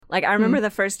Like, I remember the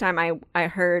first time I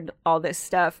heard all this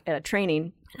stuff at a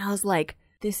training, and I was like,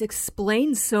 this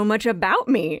explains so much about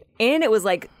me. And it was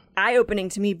like eye-opening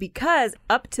to me because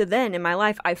up to then in my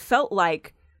life, I felt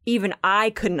like even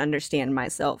I couldn't understand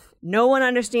myself. No one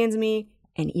understands me,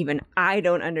 and even I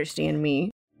don't understand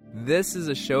me. This is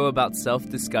a show about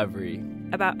self-discovery.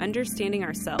 About understanding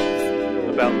ourselves.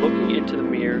 About looking into the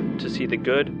mirror to see the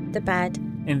good, the bad,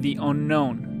 and the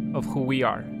unknown of who we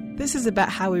are. This is about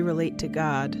how we relate to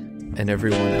God. And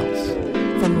everyone else.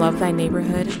 From Love Thy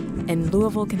Neighborhood in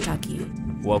Louisville, Kentucky.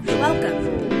 Welcome.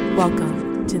 Welcome.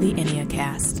 Welcome to the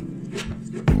Enneacast.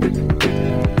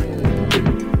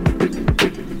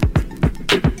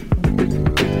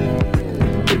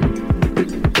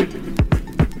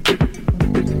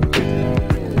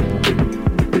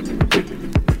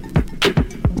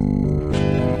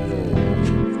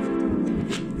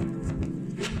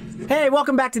 Hey,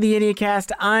 welcome back to the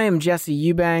Enneacast. I am Jesse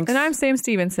Eubanks. And I'm Sam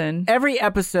Stevenson. Every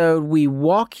episode, we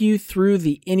walk you through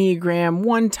the Enneagram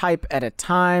one type at a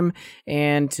time.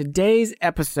 And today's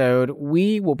episode,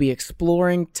 we will be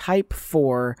exploring type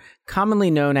 4,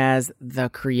 commonly known as the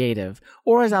creative,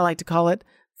 or as I like to call it,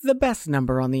 the best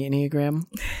number on the Enneagram.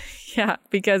 Yeah,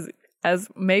 because as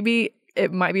maybe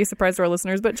it might be a surprise to our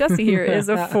listeners, but Jesse here is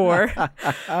a 4.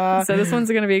 So this one's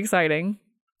going to be exciting.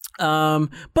 But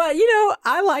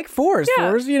I like 4s.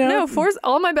 Yeah. 4s, No, 4s,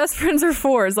 all my best friends are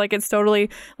 4s. Like, it's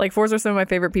totally, like, 4s are some of my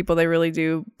favorite people. They really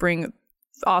do bring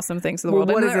awesome things to the world.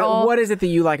 What is it that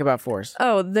you like about 4s?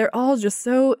 Oh, they're all just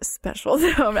so special.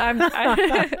 No, I'm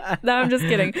just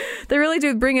kidding. They really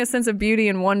do bring a sense of beauty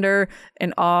and wonder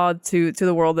and awe to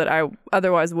the world that I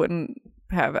otherwise wouldn't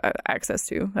have access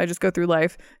to. I just go through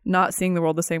life not seeing the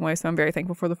world the same way. So I'm very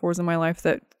thankful for the 4s in my life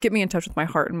that get me in touch with my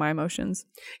heart and my emotions.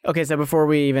 Okay, so before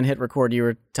we even hit record, you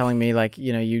were telling me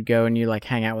you'd go and you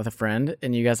hang out with a friend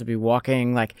and you guys would be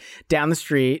walking down the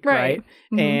street, right?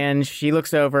 Mm-hmm. And she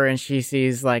looks over and she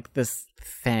sees this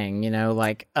thing,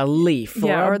 like a leaf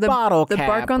or a bottle cap. The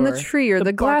bark on the tree or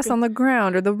the glass on the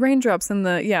ground or the raindrops and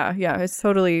it's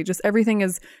totally just everything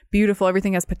is beautiful.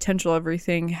 Everything has potential.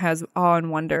 Everything has awe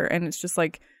and wonder. And it's just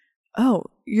like, oh,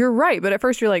 you're right. But at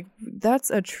first you're like,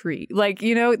 that's a tree.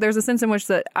 There's a sense in which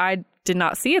that I did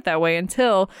not see it that way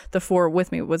until the 4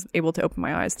 with me was able to open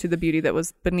my eyes to the beauty that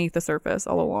was beneath the surface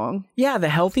all along. Yeah, the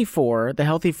healthy 4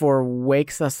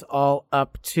 wakes us all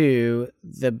up to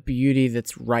the beauty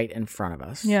that's right in front of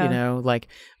us. Yeah.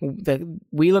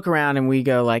 We look around and we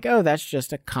go oh, that's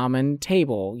just a common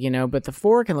table, but the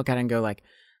 4 can look at it and go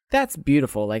that's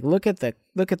beautiful. Look at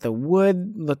the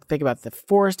wood. Think about the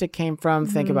forest it came from.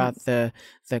 Mm-hmm. Think about the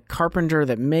carpenter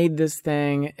that made this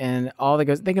thing and all that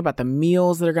goes. Think about the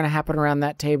meals that are going to happen around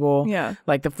that table. Yeah.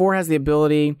 The 4 has the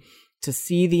ability to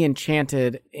see the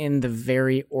enchanted in the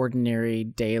very ordinary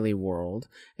daily world.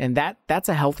 And that's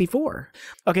a healthy 4.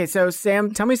 Okay, so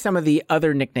Sam, tell me some of the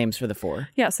other nicknames for the 4.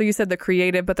 Yeah, so you said the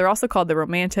creative, but they're also called the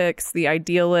romantics, the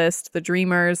idealist, the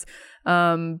dreamers,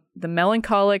 the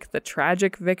melancholic, the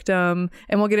tragic victim.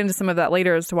 And we'll get into some of that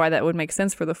later as to why that would make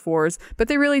sense for the 4s. But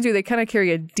they really do. They kind of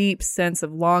carry a deep sense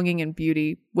of longing and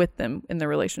beauty with them in their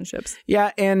relationships.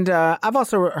 Yeah, and I've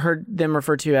also heard them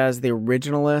referred to as the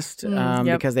originalist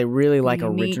because they really like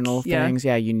original things.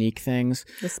 Yeah, unique things.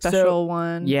 The special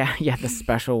one. Yeah, the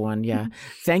special one. Yeah.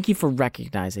 Think you for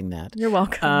recognizing that. You're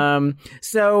welcome.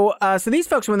 So these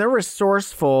folks, when they're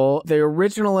resourceful, the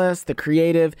originalist, the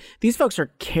creative, these folks are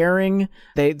caring.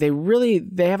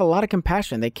 They have a lot of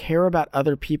compassion. They care about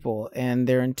other people and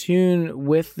they're in tune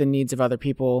with the needs of other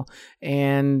people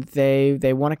and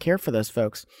they want to care for those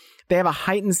folks. They have a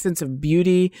heightened sense of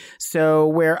beauty. So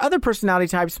where other personality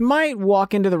types might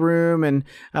walk into the room and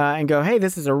go, hey,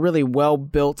 this is a really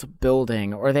well-built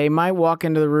building. Or they might walk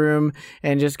into the room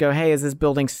and just go, hey, is this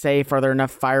building safe? Are there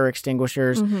enough fire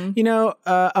extinguishers? Mm-hmm.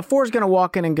 A 4 is going to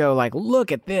walk in and go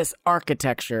look at this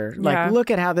architecture.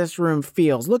 Look at how this room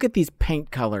feels. Look at these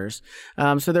paint colors.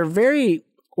 So they're very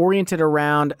oriented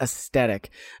around aesthetic.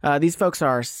 These folks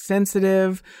are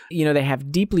sensitive, they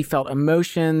have deeply felt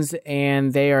emotions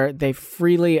and they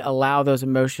freely allow those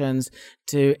emotions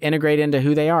to integrate into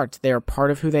who they are. They are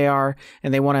part of who they are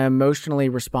and they want to emotionally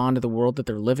respond to the world that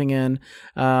they're living in.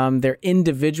 They're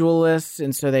individualists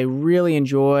and so they really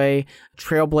enjoy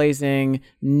trailblazing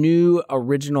new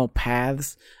original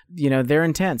paths. They're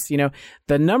intense.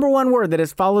 The number one word that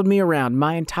has followed me around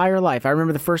my entire life. I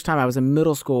remember the first time I was in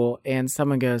middle school and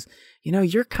someone goes,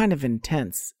 you're kind of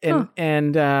intense.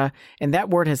 And that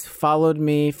word has followed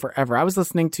me forever. I was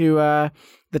listening to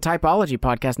the Typology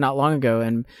podcast not long ago,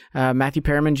 and Matthew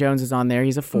Perriman Jones is on there.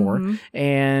 He's a 4,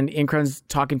 and Ian Cron's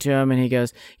talking to him, and he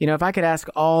goes, if I could ask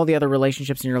all the other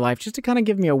relationships in your life just to kind of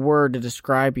give me a word to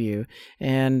describe you.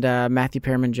 And Matthew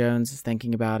Perriman Jones is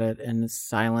thinking about it and is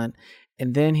silent.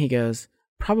 And then he goes,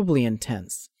 probably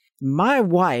intense. My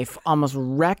wife almost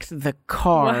wrecked the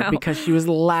car because she was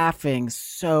laughing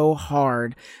so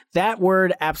hard. That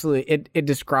word, absolutely, it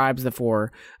describes the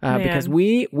 4 because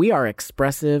we are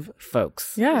expressive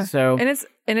folks. Yeah. So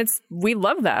and it's we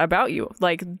love that about you.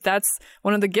 Like, that's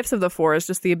one of the gifts of the 4 is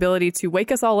just the ability to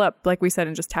wake us all up, like we said,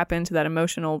 and just tap into that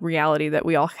emotional reality that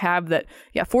we all have. That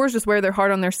 4s just wear their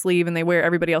heart on their sleeve, and they wear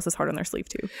everybody else's heart on their sleeve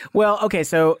too. Well, okay,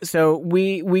 so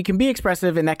we can be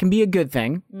expressive, and that can be a good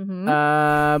thing.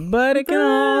 But it can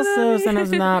also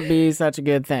sometimes not be such a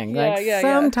good thing.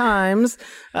 Sometimes,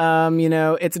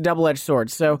 it's a double-edged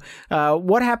sword. So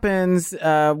what happens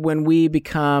when we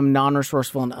become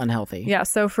non-resourceful and unhealthy? Yeah,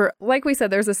 so like we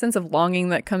said, there's a sense of longing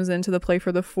that comes into the play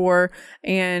for the 4,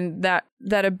 and that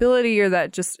ability or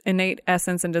that just innate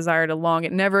essence and desire to long,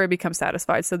 it never becomes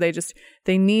satisfied. So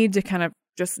they need to kind of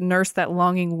just nurse that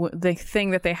longing, the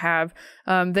thing that they have.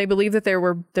 They believe that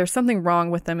there's something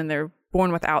wrong with them, and they're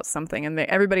born without something, and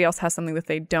everybody else has something that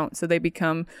they don't. So they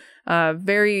become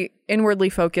very inwardly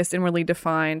focused, inwardly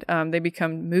defined. They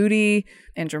become moody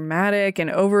and dramatic and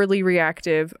overly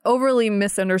reactive, overly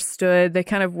misunderstood. They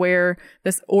kind of wear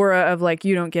this aura of like,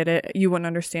 you don't get it. You wouldn't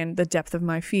understand the depth of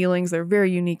my feelings. They're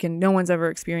very unique, and no one's ever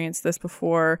experienced this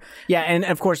before. Yeah, and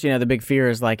of course, the big fear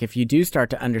is like, if you do start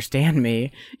to understand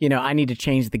me, I need to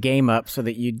change the game up so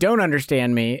that you don't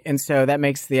understand me. And so that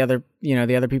makes the other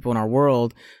people in our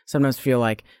world sometimes feel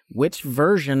like, which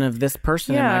version of this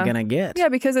person am I going to get? Yeah,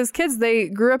 because as kids, they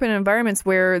grew up in environments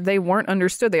where they weren't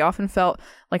understood. They often felt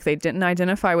like they didn't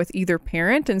identify with either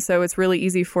parent. And so it's really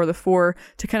easy for the 4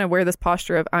 to kind of wear this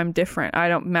posture of, I'm different. I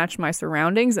don't match my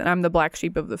surroundings, and I'm the black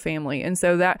sheep of the family. And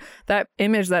so that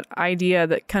image, that idea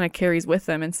that kind of carries with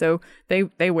them. And so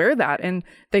they wear that, and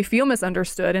they feel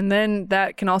misunderstood. And then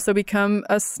that can also become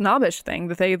a snobbish thing,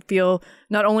 that they feel,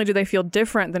 not only do they feel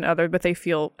different than others, but they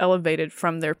feel elevated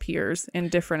from their peers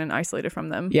and different and isolated from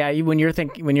them. Yeah, when you're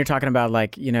talking about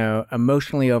like,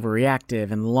 emotionally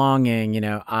overreactive and longing,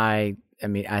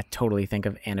 I totally think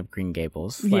of Anne of Green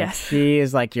Gables. Like, yes. She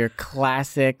is like your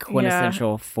classic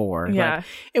quintessential 4. Yeah. Like,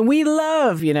 and we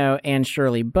love, Anne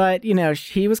Shirley, but,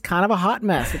 she was kind of a hot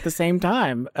mess at the same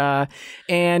time.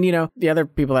 And, the other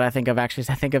people that I think of actually is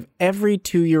I think of every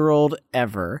 2-year-old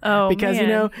ever. Oh, because,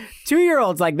 man.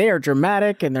 2-year-olds, like, they are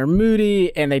dramatic and they're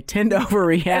moody and they tend to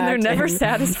overreact. And they're never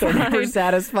satisfied. They're never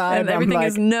satisfied. And everything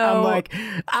is no. I'm like,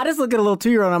 I just look at a little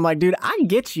 2-year-old and I'm like, dude, I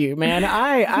get you, man.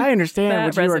 I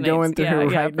understand what you are going through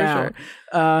right now.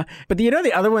 Sure. But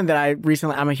the other one that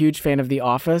I'm a huge fan of The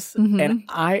Office, and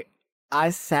I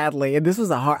sadly, and this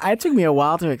was it took me a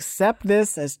while to accept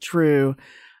this as true.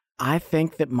 I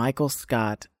think that Michael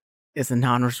Scott is a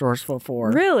non-resourceful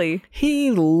 4. Really?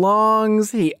 He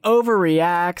longs, he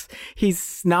overreacts, he's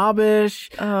snobbish.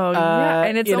 Oh, yeah.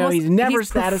 And it's almost, he's never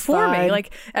satisfied. Performing.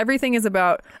 Like, everything is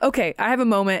about, okay, I have a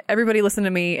moment, everybody listen to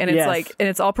me, and it's like, and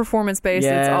it's all performance-based,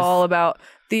 it's all about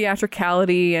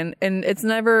theatricality, and it's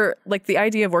never, like, the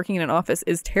idea of working in an office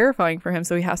is terrifying for him,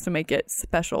 so he has to make it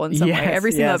special in some way,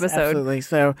 every single episode. Absolutely.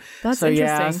 So that's interesting.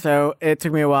 Yeah, so it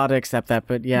took me a while to accept that,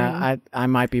 but I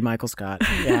might be Michael Scott.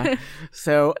 Yeah.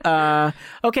 So,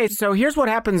 okay, so here's what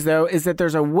happens, though, is that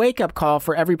there's a wake-up call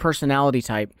for every personality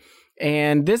type.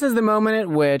 And this is the moment at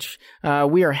which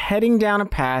we are heading down a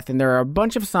path, and there are a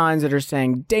bunch of signs that are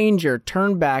saying, danger,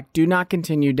 turn back, do not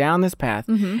continue down this path.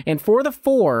 And for the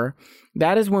 4,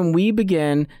 that is when we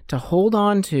begin to hold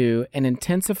on to and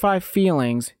intensify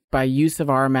feelings by use of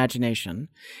our imagination.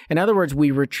 In other words,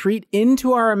 we retreat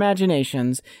into our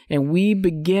imaginations and we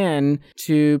begin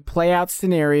to play out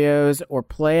scenarios or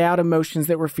play out emotions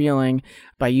that we're feeling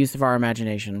by use of our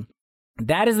imagination.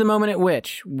 That is the moment at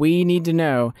which we need to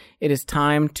know it is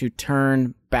time to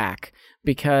turn back,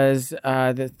 because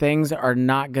the things are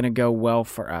not going to go well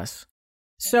for us.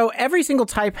 So every single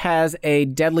type has a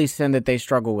deadly sin that they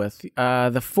struggle with.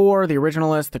 The 4, the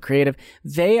originalist, the creative,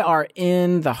 they are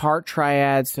in the heart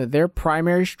triad. So their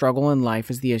primary struggle in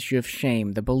life is the issue of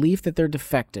shame, the belief that they're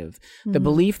defective, the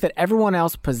belief that everyone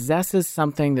else possesses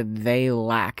something that they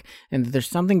lack, and that there's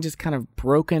something just kind of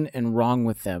broken and wrong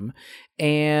with them.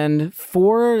 And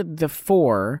for the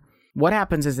 4, what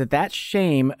happens is that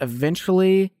shame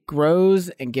eventually grows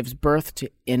and gives birth to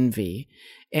envy.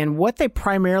 And what they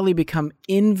primarily become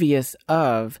envious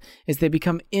of is they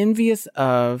become envious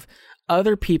of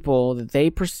other people that they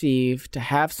perceive to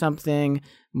have something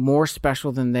more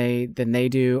special than they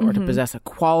do, or to possess a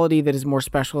quality that is more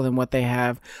special than what they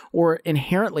have, or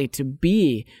inherently to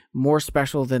be more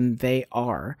special than they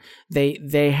are.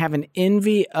 They have an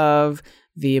envy of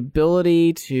the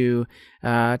ability to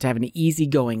have an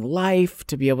easygoing life,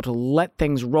 to be able to let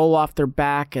things roll off their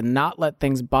back and not let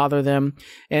things bother them.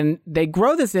 And they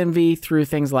grow this envy through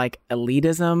things like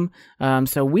elitism.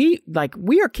 So we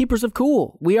are keepers of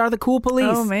cool. We are the cool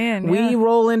police. Oh man, yeah. We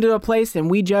roll into a place and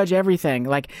we judge everything.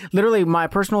 Like literally my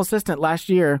personal assistant last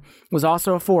year was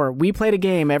also a 4. We played a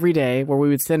game every day where we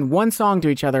would send one song to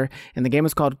each other, and the game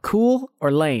was called Cool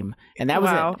or Lame. And that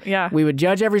was it. Yeah. We would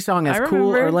judge every song as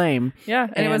cool or lame. Yeah.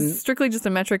 And it was strictly just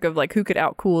a metric of like who could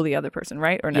out-cool the other person,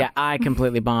 right? Or no? Yeah, I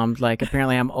completely bombed. Like,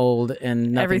 apparently I'm old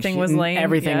and everything was lame.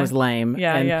 Everything was lame.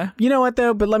 Yeah, and yeah. You know what,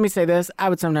 though? But let me say this. I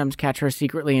would sometimes catch her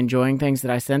secretly enjoying things that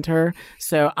I sent her.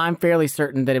 So I'm fairly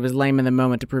certain that it was lame in the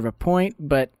moment to prove a point.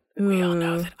 But we all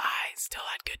know that I still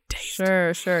had good taste.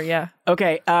 Sure, yeah.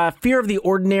 Okay, fear of the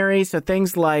ordinary. So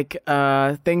things like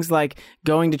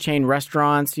going to chain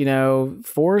restaurants.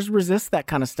 4s resist that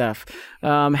kind of stuff.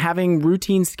 Having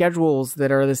routine schedules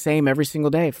that are the same every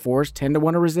single day. 4s tend to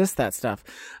want to resist that stuff.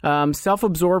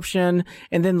 Self-absorption,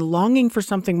 and then longing for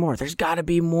something more. There's got to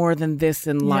be more than this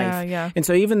in life. Yeah. And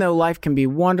so even though life can be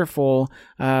wonderful,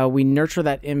 we nurture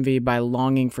that envy by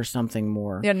longing for something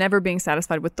more. Yeah, never being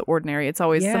satisfied with the ordinary. It's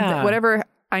always something, whatever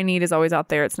I need is always out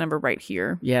there. It's never right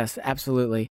here. Yes,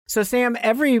 absolutely. So Sam,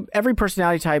 every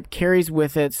personality type carries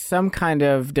with it some kind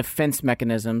of defense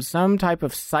mechanism, some type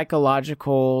of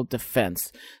psychological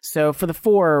defense. So for the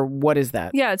 4, what is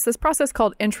that? Yeah, it's this process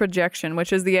called introjection,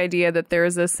 which is the idea that there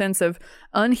is a sense of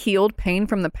unhealed pain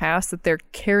from the past that they're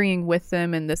carrying with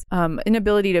them, and this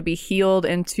inability to be healed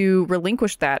and to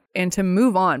relinquish that and to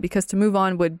move on, because to move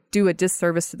on would do a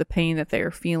disservice to the pain that they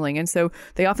are feeling. And so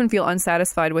they often feel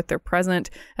unsatisfied with their present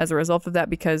as a result of that,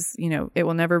 because, it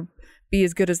will never be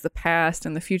as good as the past,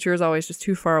 and the future is always just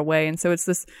too far away. And so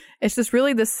it's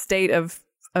really this state of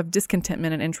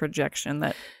discontentment and introjection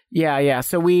that. Yeah.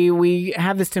 So we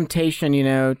have this temptation,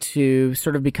 to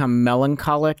sort of become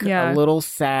melancholic, a little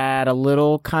sad, a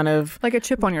little kind of like a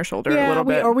chip on your shoulder, a little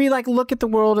bit. Or we like look at the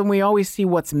world and we always see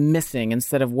what's missing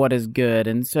instead of what is good.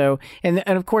 And so, and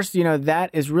of course, that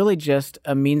is really just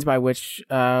a means by which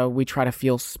we try to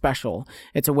feel special.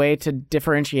 It's a way to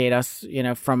differentiate us,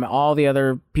 from all the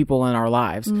other people in our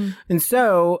lives. And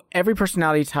so every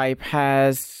personality type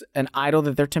has an idol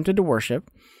that they're tempted to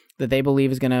worship, that they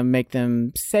believe is going to make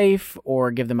them safe or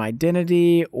give them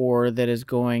identity, or that is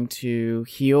going to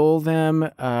heal them.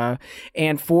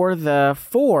 And for the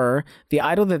 4, the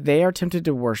idol that they are tempted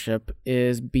to worship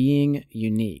is being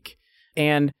unique.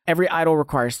 And every idol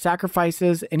requires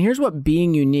sacrifices. And here's what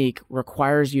being unique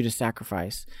requires you to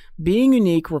sacrifice. Being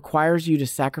unique requires you to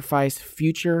sacrifice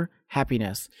future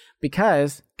happiness,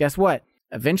 because guess what?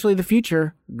 Eventually the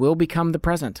future will become the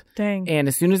present. Dang. And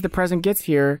as soon as the present gets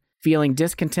here, feeling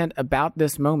discontent about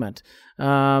this moment.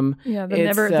 The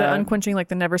unquenching, like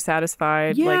the never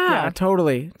satisfied.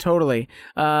 Totally.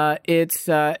 It's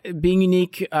being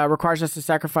unique requires us to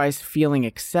sacrifice feeling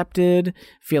accepted,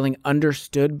 feeling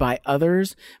understood by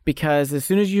others, because as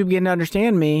soon as you begin to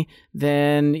understand me,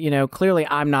 then, clearly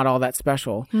I'm not all that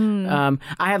special. I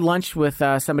had lunch with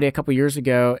somebody a couple years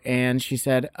ago, and she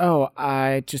said, "Oh,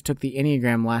 I just took the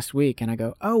Enneagram last week." And I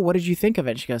go, "Oh, what did you think of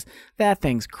it?" She goes, "That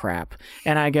thing's crap."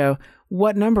 And I go,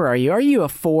 "What number are you? Are you a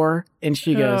 4? And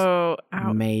she goes,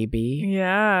 "Maybe."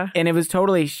 Yeah. And it was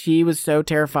she was so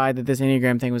terrified that this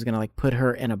Enneagram thing was going to put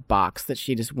her in a box that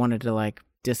she just wanted to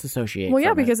disassociate. Well,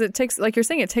 yeah, because it takes, like you're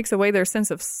saying, it takes away their sense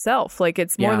of self. Like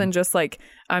it's more than just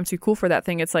I'm too cool for that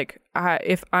thing. It's like,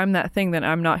 if I'm that thing, then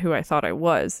I'm not who I thought I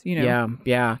was,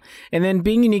 Yeah. And then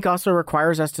being unique also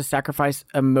requires us to sacrifice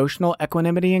emotional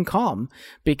equanimity and calm,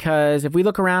 because if we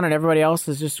look around and everybody else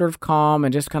is just sort of calm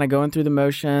and just kind of going through the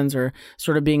motions or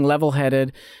sort of being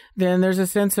level-headed, then there's a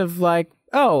sense of I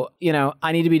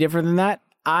need to be different than that.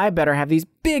 I better have these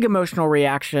big emotional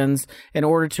reactions in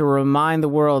order to remind the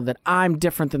world that I'm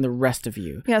different than the rest of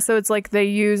you. Yeah, so it's like they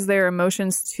use their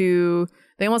emotions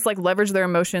they almost leverage their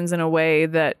emotions in a way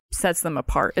that sets them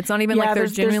apart. It's not even they're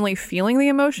genuinely feeling the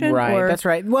emotion. Right, that's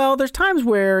right. Well, there's times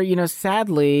where,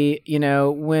 sadly,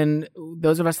 when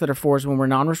those of us that are 4s, when we're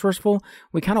non-resourceful,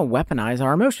 we kind of weaponize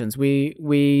our emotions.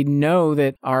 We know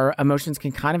that our emotions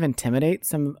can kind of intimidate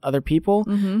some other people.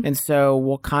 And so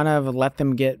we'll kind of let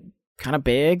them get kind of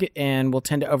big, and we'll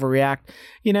tend to overreact,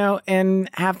 and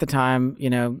half the time,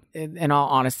 in all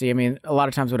honesty, I mean, a lot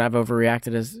of times what I've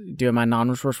overreacted is doing my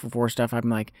non-resourceful 4 stuff. I'm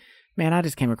like, man, I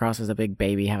just came across as a big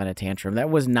baby having a tantrum. That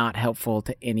was not helpful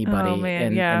to anybody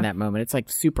in that moment. It's like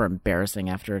super embarrassing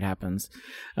after it happens.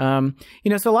 So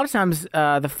a lot of times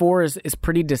the 4 is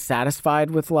pretty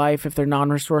dissatisfied with life if they're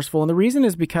non-resourceful. And the reason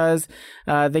is because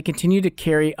they continue to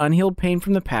carry unhealed pain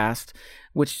from the past,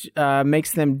 which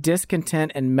makes them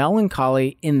discontent and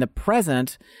melancholy in the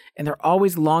present, and they're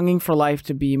always longing for life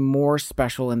to be more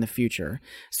special in the future.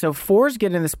 So 4s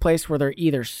get in this place where they're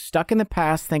either stuck in the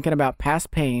past thinking about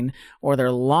past pain, or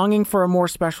they're longing for a more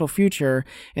special future,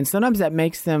 and sometimes that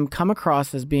makes them come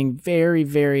across as being very,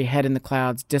 very head in the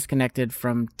clouds, disconnected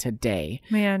from today.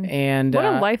 Man, and what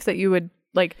a life that you would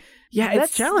like. Yeah,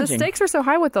 it's challenging. The stakes are so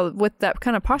high with that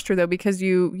kind of posture, though, because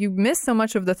you miss so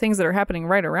much of the things that are happening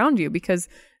right around you because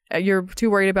you're too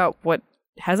worried about what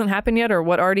hasn't happened yet or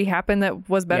what already happened that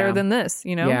was better than this.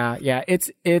 Yeah.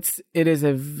 It's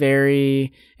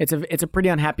a pretty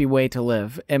unhappy way to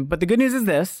live. But the good news is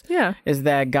this: is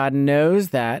that God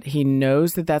knows that. He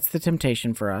knows that that's the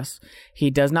temptation for us.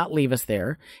 He does not leave us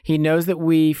there. He knows that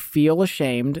we feel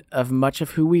ashamed of much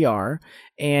of who we are,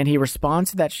 and He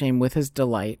responds to that shame with His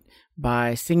delight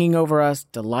by singing over us,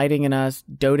 delighting in us,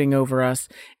 doting over us.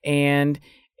 And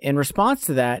in response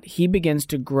to that, He begins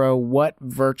to grow what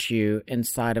virtue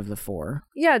inside of the 4?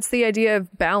 Yeah, it's the idea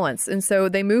of balance. And so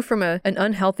they move from an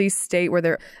unhealthy state where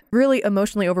they're really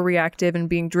emotionally overreactive and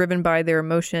being driven by their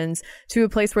emotions to a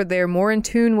place where they're more in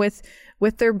tune with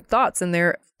their thoughts and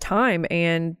their time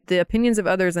and the opinions of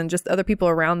others and just other people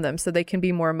around them, so they can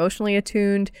be more emotionally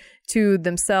attuned to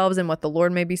themselves and what the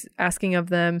Lord may be asking of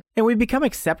them. And we become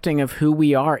accepting of who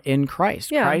we are in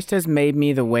Christ. Yeah. Christ has made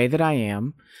me the way that I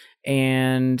am,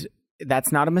 and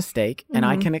that's not a mistake, and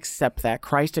I can accept that.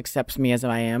 Christ accepts me as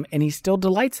I am, and He still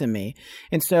delights in me.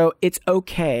 And so it's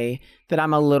okay that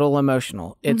I'm a little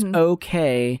emotional. It's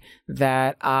okay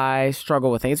that I struggle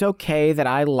with things. It's okay that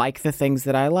I like the things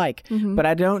that I like, but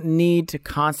I don't need to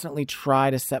constantly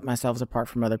try to set myself apart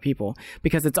from other people,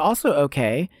 because it's also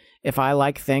okay if I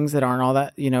like things that aren't all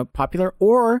that, popular,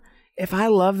 or if I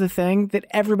love the thing that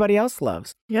everybody else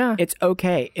loves. Yeah. It's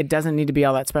okay. It doesn't need to be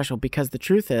all that special, because the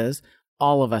truth is,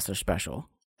 all of us are special.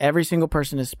 Every single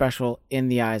person is special in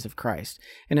the eyes of Christ.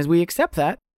 And as we accept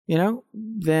that,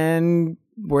 then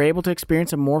we're able to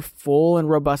experience a more full and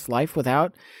robust life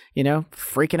without,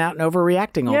 freaking out and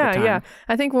overreacting all the time. Yeah.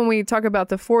 I think when we talk about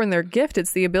the 4 and their gift,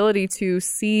 it's the ability to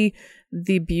see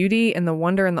the beauty and the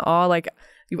wonder and the awe. Like,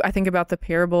 I think about the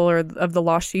parable of the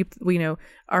lost sheep.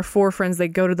 Our 4 friends, they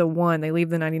go to the one, they leave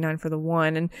the 99 for the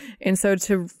one. And so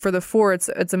for the 4,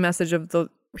 it's a message of the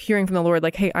hearing from the Lord,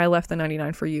 like, hey, I left the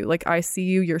 99 for you. Like, I see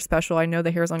you, you're special. I know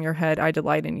the hairs on your head. I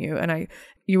delight in you, and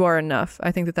you are enough.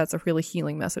 I think that's a really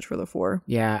healing message for the 4.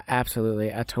 Yeah,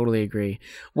 absolutely. I totally agree.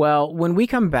 Well, when we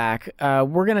come back,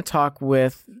 we're going to talk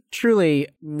with truly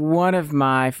one of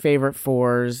my favorite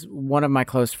 4s, one of my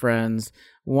close friends,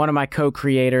 one of my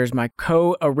co-creators, my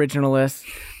co-originalists.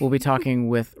 We'll be talking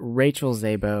with Rachel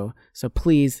Zabo. So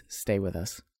please stay with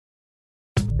us.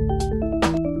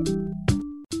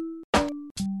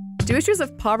 Do issues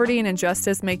of poverty and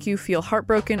injustice make you feel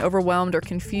heartbroken, overwhelmed, or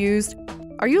confused?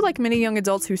 Are you like many young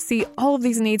adults who see all of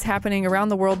these needs happening around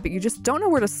the world, but you just don't know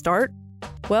where to start?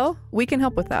 Well, we can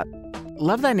help with that.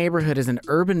 Love Thy Neighborhood is an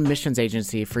urban missions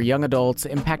agency for young adults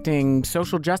impacting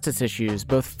social justice issues,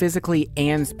 both physically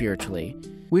and spiritually.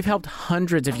 We've helped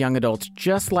hundreds of young adults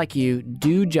just like you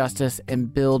do justice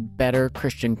and build better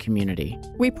Christian community.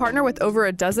 We partner with over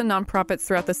a dozen nonprofits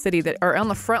throughout the city that are on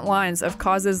the front lines of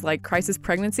causes like crisis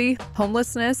pregnancy,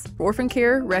 homelessness, orphan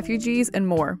care, refugees, and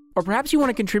more. Or perhaps you want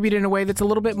to contribute in a way that's a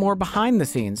little bit more behind the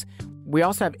scenes. We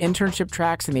also have internship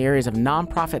tracks in the areas of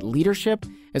nonprofit leadership,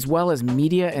 as well as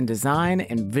media and design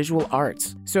and visual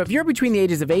arts. So if you're between the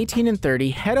ages of 18 and 30,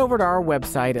 head over to our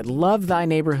website at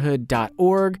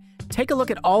lovethyneighborhood.org. Take a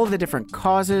look at all of the different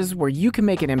causes where you can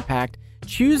make an impact.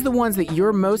 Choose the ones that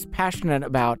you're most passionate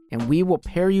about, and we will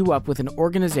pair you up with an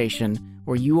organization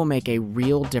where you will make a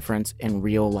real difference in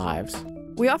real lives.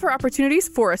 We offer opportunities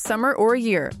for a summer or a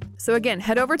year. So again,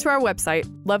 head over to our website,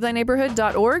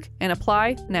 lovethyneighborhood.org, and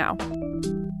apply now.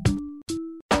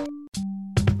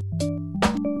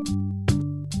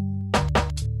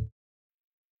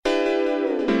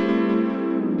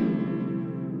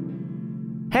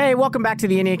 Hey, welcome back to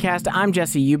the Enneacast. I'm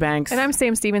Jesse Eubanks. And I'm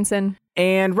Sam Stevenson.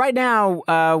 And right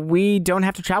now, we don't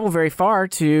have to travel very far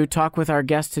to talk with our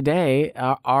guest today.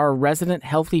 Our resident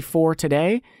Healthy 4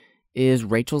 today is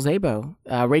Rachel Zabo.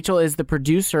 Rachel is the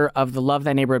producer of the Love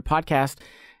Thy Neighborhood podcast.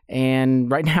 And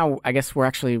right now, I guess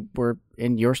we're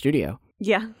in your studio.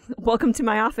 Yeah. Welcome to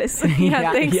my office. Thanks for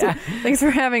having us.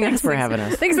 Thanks for having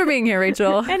us. Thanks for being here,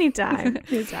 Rachel. Anytime.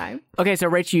 Okay, so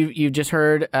Rach, you just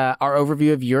heard our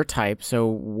overview of your type. So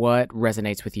what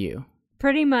resonates with you?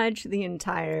 Pretty much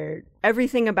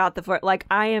everything about the 4. Like,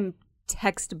 I am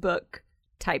textbook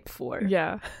type 4.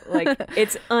 Yeah. Like,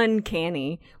 it's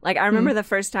uncanny. Like, I remember the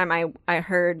first time I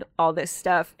heard all this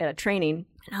stuff at a training,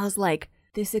 and I was like,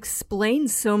 this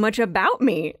explains so much about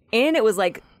me. And it was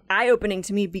like eye-opening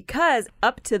to me because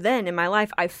up to then in my life,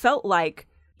 I felt like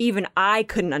even I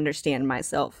couldn't understand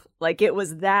myself. Like, it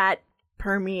was that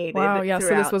permeated. Wow, yeah. throughout.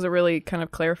 So this was a really kind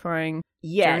of clarifying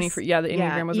journey for the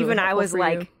Enneagram was even really I was for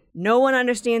like, you. no one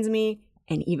understands me,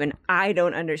 and even I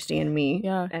don't understand me.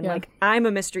 Like, I'm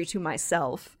a mystery to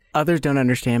myself. Others don't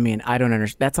understand me, and I don't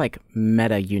understand. That's like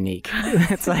meta unique.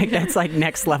 That's like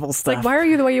next level stuff. Like, why are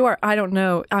you the way you are? I don't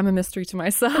know. I'm a mystery to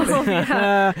myself.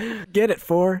 Get it,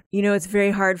 4. You know, it's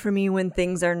very hard for me when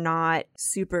things are not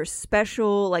super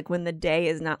special, like when the day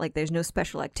is not like there's no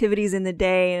special activities in the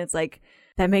day, and it's like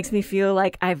that makes me feel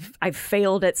like I've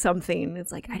failed at something.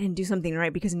 It's like I didn't do something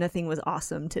right because nothing was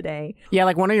awesome today. Yeah,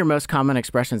 like one of your most common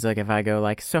expressions, like if I go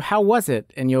like, so how was it?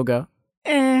 And you'll go,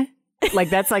 eh.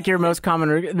 Like that's like your most common,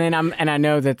 and I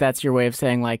know that that's your way of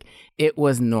saying like, it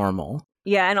was normal.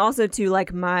 Yeah, and also too,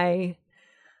 like I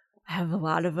have a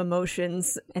lot of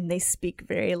emotions and they speak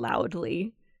very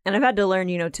loudly. And I've had to learn,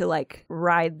 to like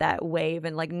ride that wave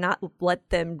and like not let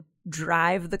them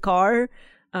drive the car,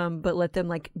 but let them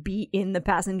like be in the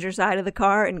passenger side of the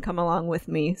car and come along with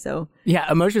me. So yeah,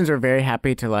 emotions are very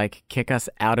happy to like kick us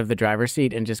out of the driver's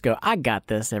seat and just go, I got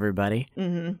this, everybody.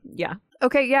 Mm-hmm. Yeah.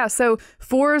 Okay, yeah. So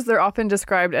 4s, they're often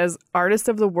described as artists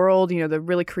of the world, the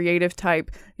really creative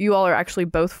type. You all are actually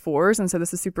both 4s. And so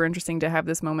this is super interesting to have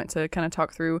this moment to kind of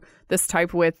talk through this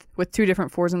type with 2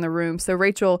 different 4s in the room. So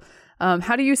Rachel,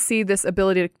 how do you see this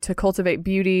ability to cultivate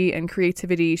beauty and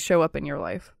creativity show up in your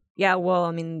life? Yeah, well,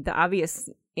 I mean, the obvious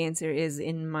answer is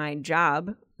in my job.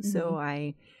 Mm-hmm. So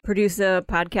I produce a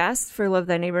podcast for Love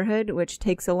Thy Neighborhood, which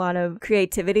takes a lot of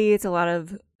creativity. It's a lot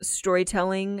of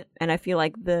storytelling, and I feel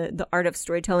like the art of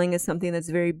storytelling is something that's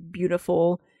very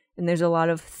beautiful, and there's a lot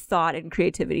of thought and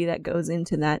creativity that goes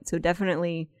into that. So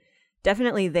definitely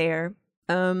there.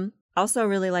 Also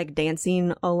really like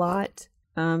dancing a lot.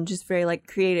 Just very like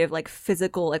creative, like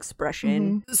physical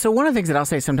expression. Mm-hmm. So one of the things that I'll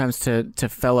say sometimes to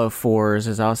fellow 4s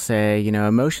is I'll say,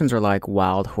 emotions are like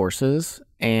wild horses,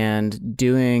 and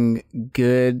doing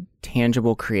good,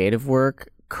 tangible, creative work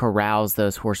corrals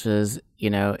those horses,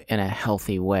 in a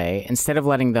healthy way. Instead of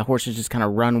letting the horses just kind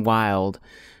of run wild,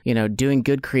 doing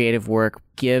good creative work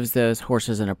gives those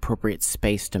horses an appropriate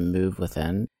space to move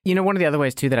within. One of the other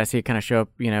ways too that I see it kind of show up,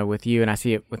 with you, and I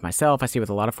see it with myself, I see it with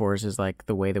a lot of 4s, is like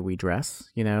the way that we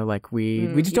dress, like we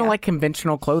just don't like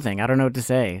conventional clothing. I don't know what to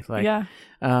say. Like,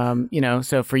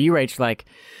 so for you, Rach, like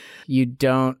you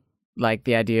don't like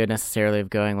the idea necessarily of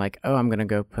going like, oh, I'm going to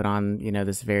go put on,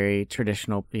 this very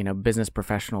traditional, business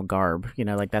professional garb,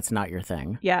 like that's not your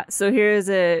thing. Yeah. So here's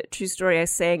a true story. I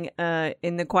sang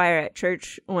in the choir at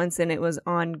church once, and it was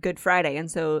on Good Friday. And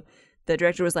so the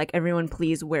director was like, everyone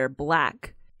please wear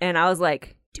black. And I was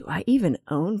like, do I even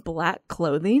own black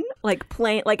clothing? Like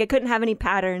plain, like I couldn't have any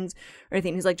patterns or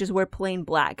anything. He's like, just wear plain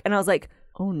black. And I was like,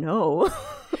 oh no.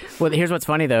 Well, here's what's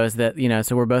funny though, is that,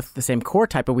 so we're both the same core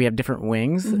type, but we have different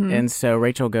wings. Mm-hmm. And so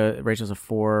Rachel's a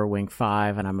 4 wing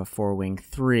 5 and I'm a 4 wing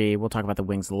 3. We'll talk about the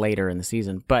wings later in the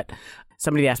season. But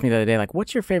somebody asked me the other day, like,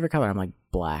 what's your favorite color? I'm like,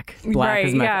 black. Black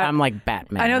is I'm like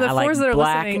Batman. I know the 4s like that are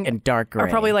black listening and dark gray are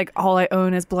probably like, all I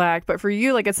own is black. But for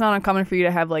you, like, it's not uncommon for you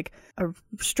to have like a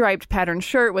striped patterned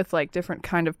shirt with like different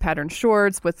kind of patterned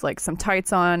shorts with like some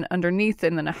tights on underneath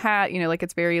and then a hat, like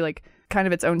it's very like kind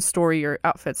of its own story or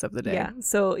outfits of the day.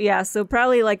 So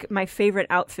probably like my favorite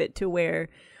outfit to wear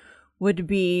would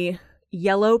be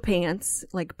yellow pants,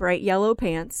 like bright yellow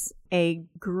pants, a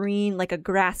green, like a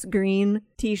grass green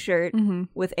t-shirt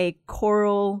with a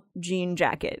coral jean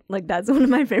jacket. Like that's one of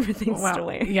my favorite things to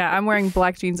wear. Yeah, I'm wearing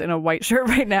black jeans and a white shirt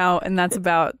right now, and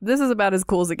this is about as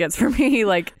cool as it gets for me.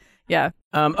 Like, yeah.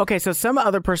 Okay, so some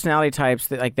other personality types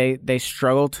that like they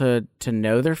struggle to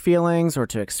know their feelings or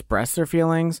to express their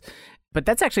feelings. But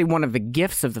that's actually one of the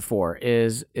gifts of the 4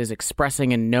 is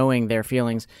expressing and knowing their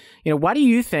feelings. Why do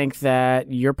you think that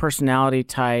your personality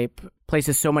type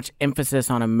places so much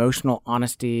emphasis on emotional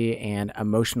honesty and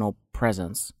emotional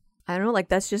presence? I don't know, like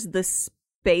that's just the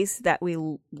space that we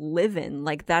live in.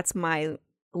 Like that's my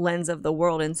lens of the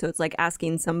world. And so it's like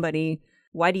asking somebody,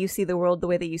 why do you see the world the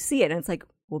way that you see it? And it's like,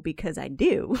 well, because I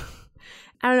do.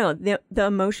 I don't know, the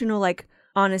emotional like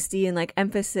honesty and like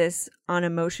emphasis on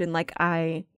emotion, like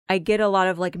I I get a lot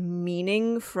of like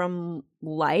meaning from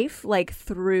life, like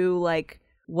through like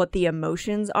what the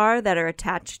emotions are that are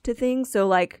attached to things. So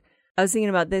like I was thinking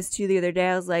about this too the other day.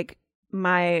 I was like,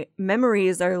 my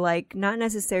memories are like not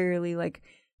necessarily like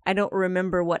I don't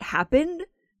remember what happened,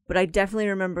 but I definitely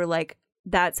remember like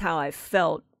that's how I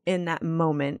felt in that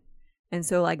moment. And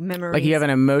so like memories, like you have an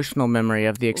emotional memory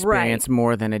of the experience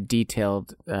more than a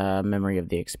detailed memory of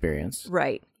the experience.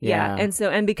 Right. Yeah. And so,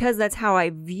 and because that's how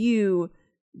I view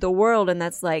the world and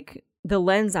that's like the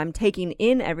lens I'm taking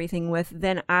in everything with,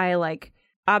 then I like,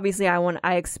 obviously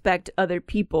I expect other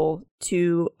people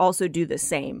to also do the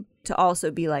same, to also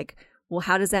be like, well,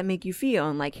 how does that make you feel?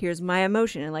 And like, here's my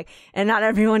emotion. And like, and not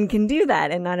everyone can do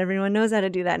that. And not everyone knows how to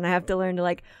do that. And I have to learn to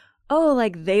like, oh,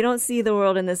 like they don't see the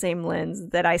world in the same lens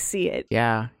that I see it.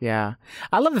 Yeah, yeah.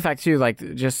 I love the fact too,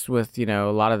 like just with, you know,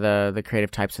 a lot of the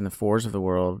creative types in the fours of the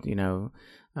world, you know,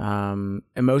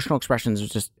 emotional expressions are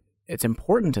just, it's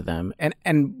important to them.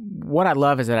 And what I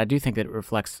love is that I do think that it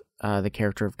reflects the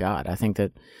character of God. I think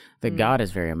that God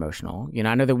is very emotional. You know,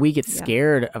 I know that we get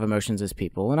scared of emotions as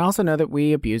people, and I also know that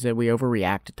we abuse it, we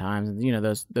overreact at times, and you know,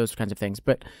 those kinds of things.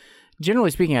 But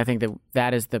generally speaking, I think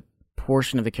that is the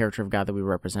portion of the character of God that we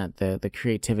represent, the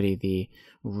creativity, the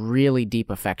really deep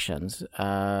affections,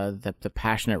 the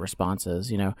passionate responses.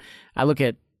 You know, I look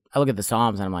at the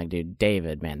Psalms and I'm like, dude,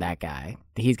 David, man, that guy,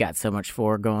 he's got so much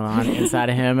going on inside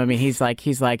of him. I mean, he's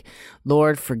like,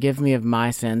 Lord, forgive me of my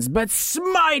sins, but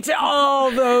smite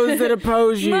all those that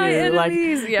oppose you. My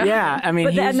enemies. Like, yeah. I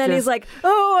mean, he's like,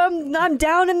 oh, I'm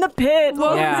down in the pit.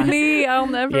 Woe is me. I'll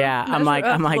never. Yeah. I'm like,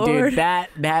 Lord. dude,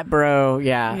 that bro.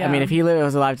 Yeah. I mean, if he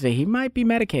was alive today, he might be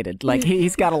medicated. Like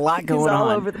he's got a lot going on. He's all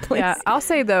over the place. Yeah. I'll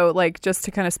say though, like just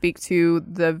to kind of speak to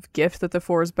the gift that the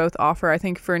fours both offer, I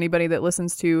think for anybody that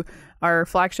listens to our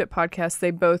flagship podcast,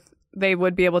 they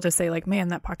would be able to say like, man,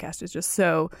 that podcast is just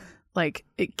so like,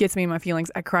 it gets me in my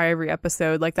feelings. I cry every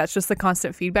episode. Like that's just the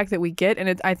constant feedback that we get.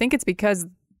 And I think it's because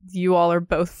you all are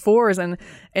both fours and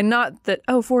not that,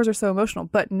 oh, fours are so emotional,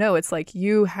 but no, it's like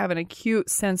you have an acute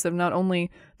sense of not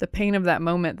only the pain of that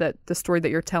moment, that the story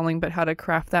that you're telling, but how to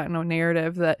craft that in a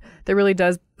narrative that really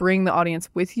does bring the audience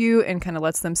with you and kind of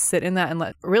lets them sit in that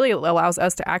and really allows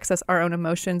us to access our own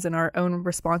emotions and our own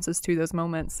responses to those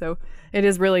moments. So it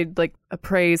is really like a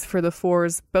praise for the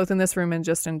fours, both in this room and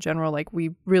just in general. Like we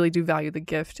really do value the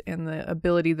gift and the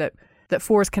ability that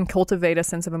fours can cultivate a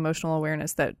sense of emotional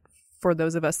awareness that for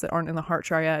those of us that aren't in the heart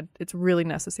triad, it's really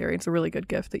necessary. It's a really good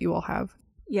gift that you all have.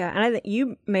 Yeah, and I think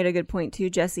you made a good point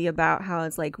too, Jesse, about how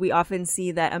it's like we often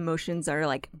see that emotions are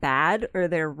like bad or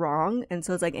they're wrong. And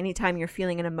so it's like anytime you're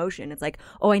feeling an emotion, it's like,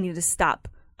 oh, I need to stop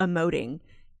emoting.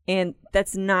 And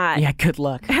that's not good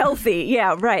luck. Healthy.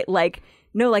 Yeah, right. Like,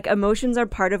 no, like emotions are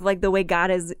part of like the way God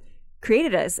has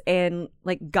created us. And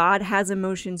like God has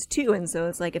emotions too. And so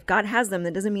it's like if God has them,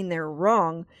 that doesn't mean they're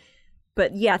wrong.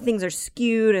 But yeah, things are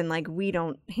skewed and like we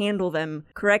don't handle them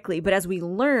correctly. But as we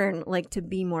learn like to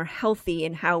be more healthy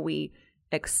in how we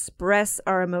express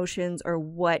our emotions or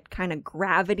what kind of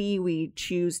gravity we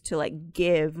choose to like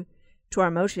give to our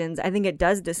emotions, I think it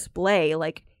does display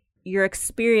like you're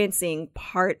experiencing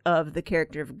part of the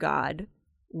character of God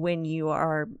when you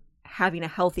are having a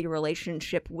healthy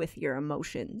relationship with your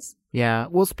emotions. Yeah.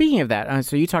 Well, speaking of that,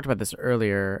 so you talked about this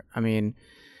earlier. I mean,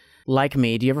 like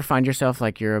me, do you ever find yourself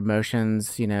like your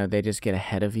emotions, you know, they just get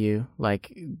ahead of you?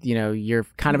 Like, you know, you're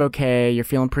kind of okay, you're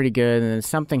feeling pretty good, and then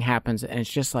something happens, and it's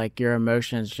just like your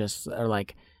emotions just are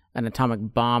like an atomic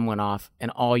bomb went off, and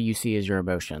all you see is your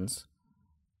emotions.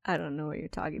 I don't know what you're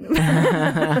talking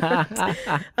about.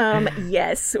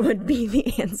 Yes, would be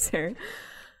the answer.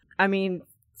 I mean,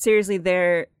 seriously,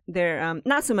 they're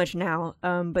not so much now,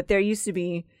 but there used to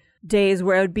be days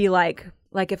where it would be like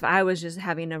if I was just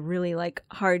having a really like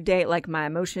hard day, like my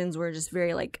emotions were just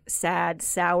very like sad,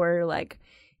 sour, like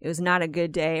it was not a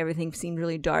good day. Everything seemed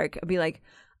really dark. I'd be like,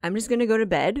 I'm just going to go to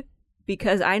bed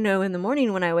because I know in the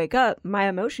morning when I wake up, my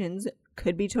emotions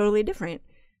could be totally different.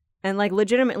 And like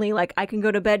legitimately, like I can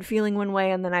go to bed feeling one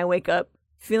way and then I wake up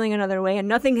feeling another way and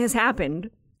nothing has happened.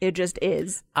 It just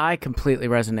is. I completely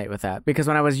resonate with that because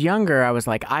when I was younger, I was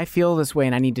like, I feel this way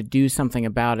and I need to do something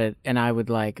about it. And I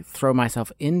would like throw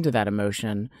myself into that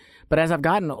emotion. But as I've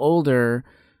gotten older,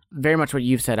 very much what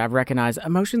you've said, I've recognized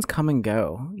emotions come and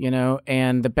go, you know,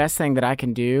 and the best thing that I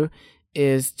can do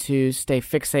is to stay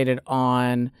fixated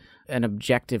on an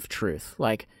objective truth.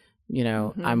 Like, you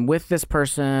know, I'm with this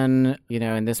person, you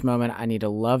know, in this moment, I need to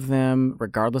love them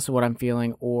regardless of what I'm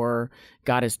feeling, or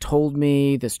God has told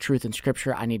me this truth in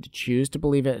scripture. I need to choose to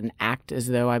believe it and act as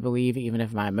though I believe, even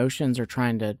if my emotions are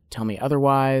trying to tell me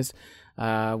otherwise.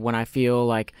 When I feel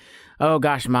like, oh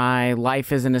gosh, my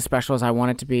life isn't as special as I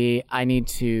want it to be, I need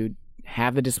to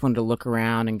have the discipline to look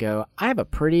around and go, I have a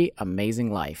pretty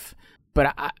amazing life.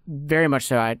 But I, very much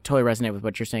so, I totally resonate with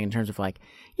what you're saying in terms of like,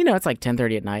 it's like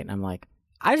 10:30 at night and I'm like,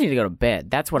 I just need to go to bed.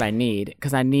 That's what I need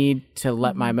because I need to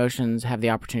let my emotions have the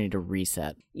opportunity to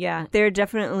reset. Yeah, there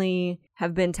definitely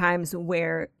have been times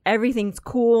where everything's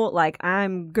cool, like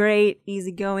I'm great,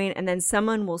 easygoing, and then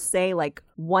someone will say like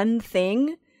one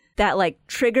thing that like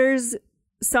triggers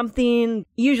something.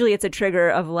 Usually it's a trigger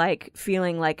of like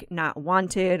feeling like not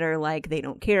wanted or like they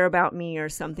don't care about me or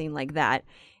something like that.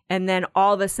 And then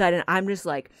all of a sudden I'm just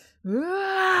like,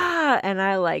 "Ah!" And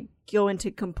I like go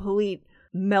into complete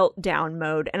meltdown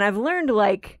mode. And I've learned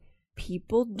like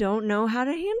people don't know how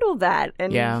to handle that.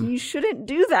 And you shouldn't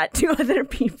do that to other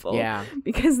people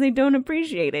because they don't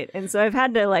appreciate it. And so I've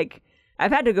had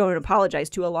to go and apologize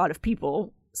to a lot of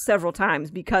people several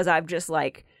times because I've just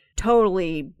like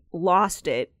totally lost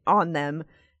it on them.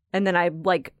 And then I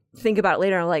like think about it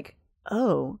later and I'm like,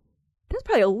 oh, that's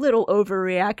probably a little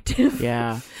overreactive.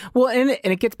 Yeah. Well, and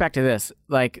it gets back to this.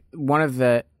 Like one of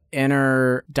the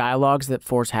inner dialogues that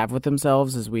fours have with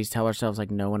themselves is we tell ourselves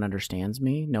like, no one understands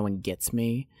me, no one gets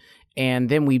me. And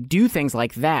then we do things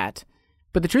like that.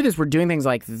 But the truth is we're doing things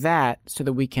like that so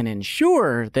that we can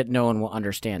ensure that no one will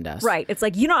understand us. Right. It's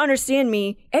like, you don't understand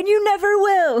me and you never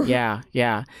will. Yeah,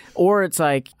 yeah. Or it's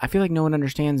like, I feel like no one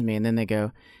understands me. And then they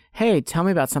go, hey, tell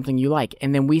me about something you like.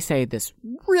 And then we say this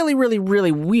really, really,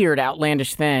 really weird,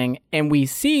 outlandish thing. And we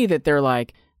see that they're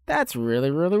like, that's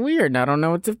really, really weird. And I don't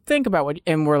know what to think about.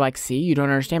 And we're like, see, you don't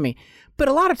understand me. But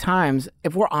a lot of times,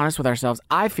 if we're honest with ourselves,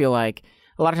 I feel like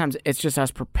a lot of times it's just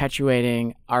us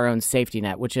perpetuating our own safety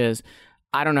net, which is,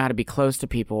 I don't know how to be close to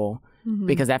people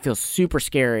because that feels super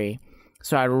scary.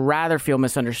 So I'd rather feel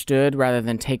misunderstood rather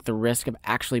than take the risk of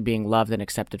actually being loved and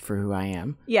accepted for who I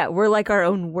am. Yeah, we're like our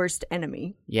own worst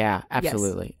enemy. Yeah,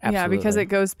 absolutely. Yes. Yeah, because it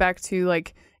goes back to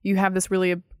like you have this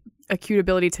really acute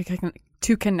ability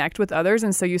to connect with others,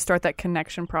 and so you start that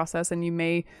connection process, and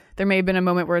there may have been a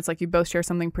moment where it's like you both share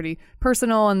something pretty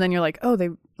personal, and then you're like, oh,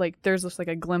 there's just like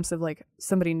a glimpse of like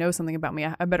somebody knows something about me.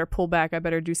 I better pull back. I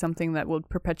better do something that will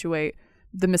perpetuate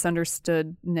the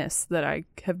misunderstoodness that I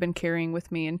have been carrying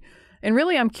with me. And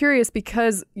really, I'm curious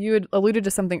because you had alluded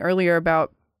to something earlier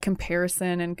about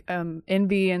comparison and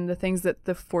envy, and the things that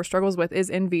the four struggles with is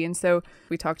envy. And so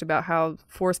we talked about how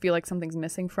fours feel like something's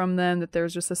missing from them, that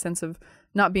there's just a sense of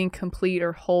not being complete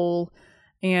or whole.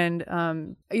 And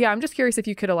I'm just curious if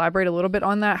you could elaborate a little bit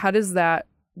on that. How does the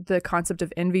concept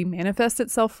of envy manifest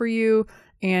itself for you,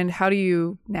 and how do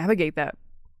you navigate that?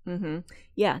 Mm-hmm.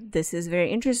 Yeah, this is very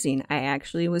interesting. I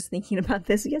actually was thinking about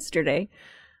this yesterday.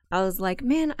 I was like,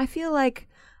 man, I feel like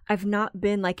I've not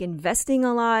been like investing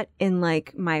a lot in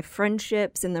like my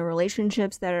friendships and the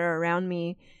relationships that are around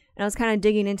me. And I was kind of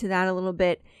digging into that a little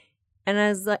bit. And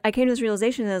I came to this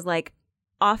realization that I was like,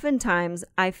 oftentimes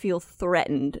I feel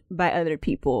threatened by other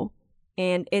people.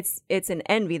 And it's an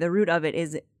envy. The root of it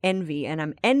is envy. And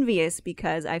I'm envious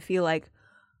because I feel like,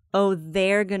 oh,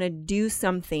 they're going to do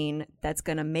something that's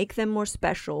going to make them more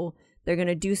special. They're going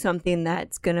to do something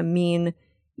that's going to mean,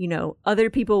 other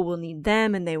people will need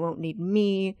them and they won't need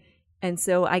me. And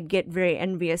so I get very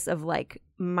envious of like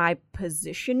my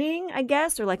positioning, I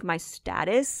guess, or like my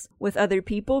status with other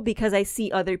people because I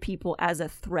see other people as a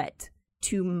threat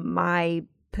to my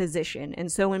position.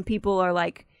 And so when people are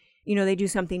like, they do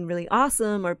something really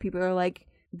awesome, or people are like,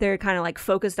 they're kind of like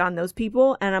focused on those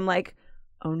people. And I'm like,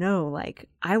 oh no, like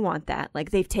I want that. Like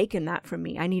they've taken that from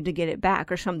me. I need to get it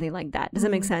back or something like that. Does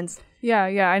that make sense? Yeah.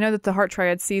 I know that the Heart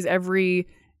Triad sees every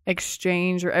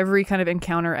exchange or every kind of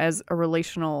encounter as a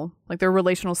relational, like there are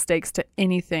relational stakes to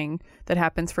anything that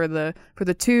happens. For the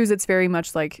twos, it's very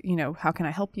much like, how can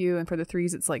I help you? And for the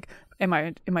threes, it's like, am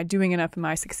I doing enough? Am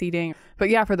I succeeding? But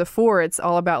yeah, for the four, it's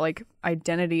all about like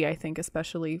identity, I think,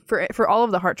 especially for all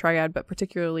of the Heart Triad, but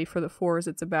particularly for the fours,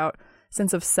 it's about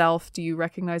sense of self. Do you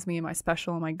recognize me? Am I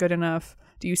special? Am I good enough?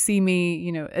 Do you see me?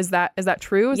 Is that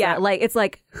true? Like it's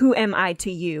like, who am I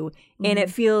to you? And it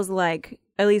feels like,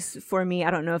 at least for me, I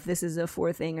don't know if this is a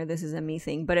four thing or this is a me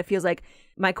thing, but it feels like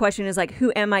my question is like,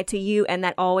 who am I to you? And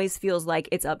that always feels like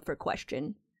it's up for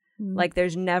question. Like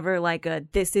there's never like a,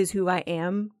 this is who I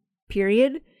am,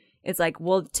 period. It's like,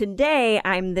 well, today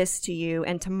I'm this to you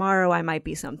and tomorrow I might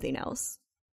be something else.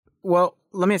 Well,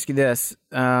 let me ask you this.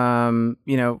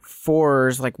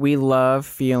 Fours, like we love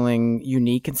feeling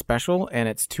unique and special, and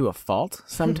it's to a fault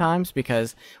sometimes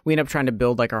because we end up trying to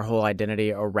build like our whole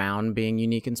identity around being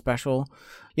unique and special.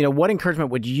 What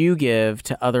encouragement would you give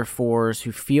to other fours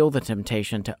who feel the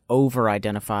temptation to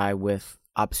over-identify with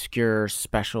obscure,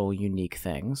 special, unique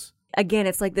things? again,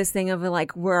 it's like this thing of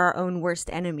like, we're our own worst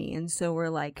enemy. And so we're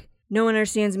like, no one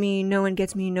understands me, no one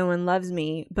gets me, no one loves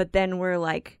me. But then we're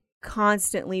like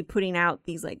constantly putting out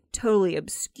these like totally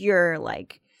obscure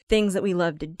like things that we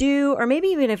love to do, or maybe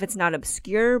even if it's not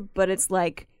obscure, but it's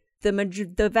like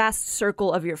the vast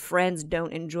circle of your friends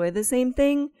don't enjoy the same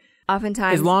thing.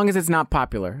 Oftentimes, as long as it's not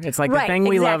popular. It's like right, the thing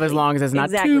we love as long as it's not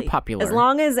too popular. As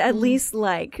long as at least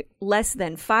like less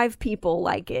than 5 people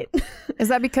like it. Is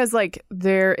that because like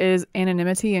there is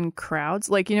anonymity in crowds?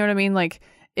 Like, you know what I mean? Like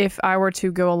if I were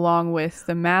to go along with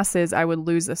the masses, I would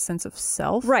lose a sense of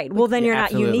self. Right. Well, then you're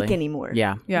not absolutely. unique anymore.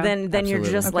 Yeah. Then you're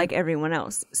just like everyone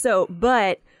else. So,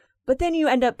 but then you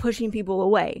end up pushing people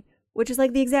away, which is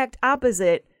like the exact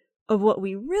opposite of what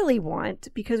we really want,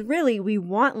 because really we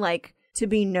want like to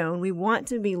be known, we want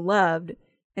to be loved.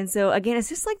 And so again, it's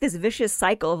just like this vicious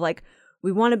cycle of like,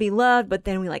 we want to be loved, but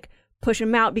then we like push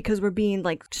them out because we're being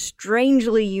like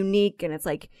strangely unique. And it's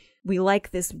like, we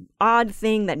like this odd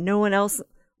thing that no one else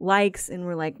likes. And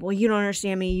we're like, well, you don't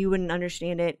understand me, you wouldn't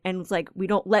understand it. And it's like, we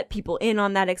don't let people in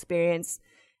on that experience.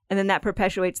 And then that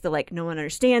perpetuates the like, no one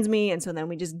understands me. And so then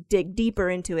we just dig deeper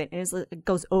into it. And it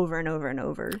goes over and over and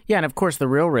over. Yeah. And of course, the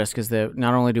real risk is that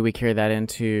not only do we carry that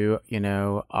into, you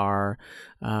know, our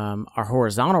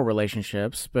horizontal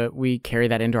relationships, but we carry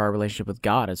that into our relationship with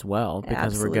God as well. Because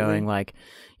Absolutely. We're going like,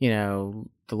 you know,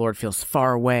 the Lord feels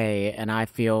far away and I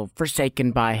feel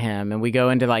forsaken by him. And we go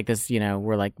into like this, you know,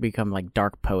 we're like become like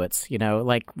dark poets, you know,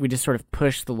 like we just sort of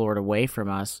push the Lord away from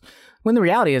us. When the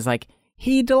reality is like,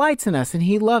 he delights in us and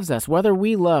he loves us, whether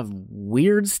we love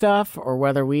weird stuff or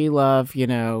whether we love, you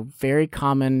know, very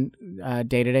common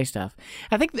day-to-day stuff.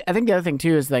 I think the other thing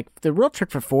too is like the real trick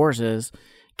for 4s is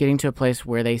getting to a place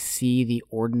where they see the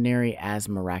ordinary as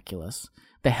miraculous.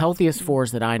 The healthiest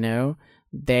 4s that I know,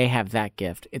 they have that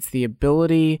gift. It's the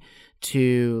ability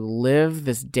to live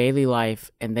this daily life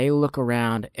and they look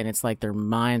around and it's like their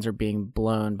minds are being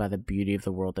blown by the beauty of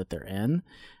the world that they're in.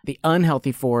 The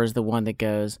unhealthy 4 is the one that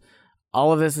goes,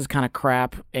 all of this is kind of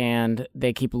crap, and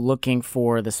they keep looking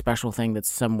for the special thing that's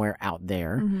somewhere out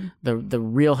there. Mm-hmm. The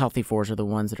real healthy 4s are the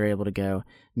ones that are able to go,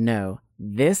 no,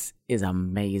 this is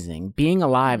amazing. Being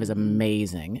alive is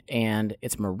amazing, and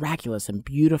it's miraculous and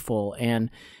beautiful. And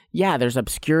yeah, there's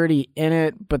obscurity in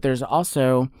it, but there's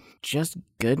also just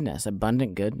goodness,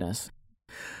 abundant goodness.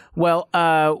 Well,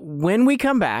 when we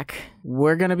come back,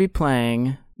 we're going to be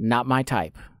playing Not My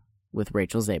Type with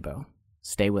Rachel Szabo.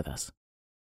 Stay with us.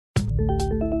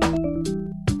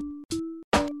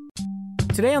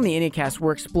 Today on the Enneacast,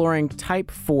 we're exploring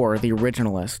Type 4, the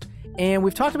originalist. And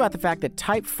we've talked about the fact that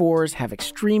Type 4s have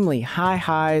extremely high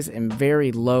highs and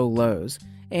very low lows,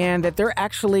 and that they're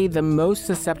actually the most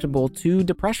susceptible to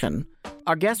depression.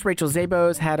 Our guest, Rachel Szabo,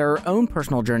 has had her own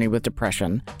personal journey with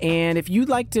depression. And if you'd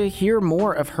like to hear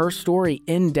more of her story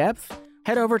in depth,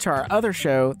 head over to our other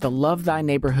show, the Love Thy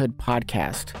Neighborhood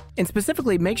podcast. And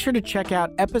specifically, make sure to check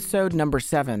out episode number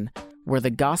 7, where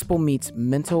the gospel meets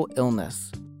mental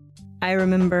illness. I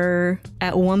remember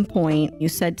at one point you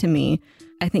said to me,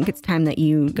 I think it's time that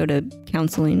you go to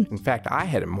counseling. In fact, I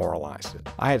had moralized it.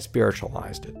 I had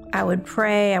spiritualized it. I would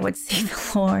pray, I would seek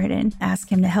the Lord and ask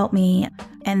him to help me.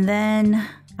 And then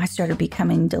I started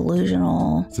becoming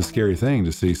delusional. It's a scary thing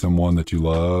to see someone that you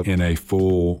love in a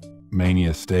full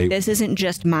mania state. This isn't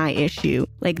just my issue.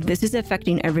 Like, this is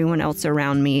affecting everyone else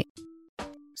around me.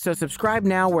 So subscribe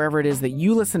now wherever it is that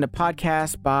you listen to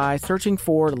podcasts by searching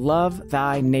for Love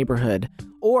Thy Neighborhood,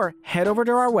 or head over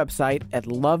to our website at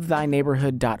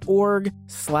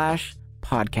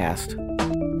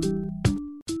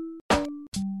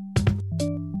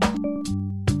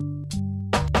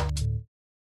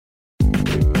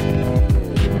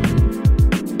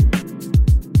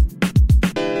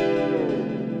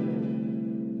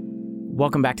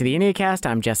Welcome back to the Enneacast.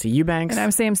 I'm Jesse Eubanks. And I'm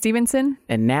Sam Stevenson.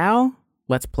 And now,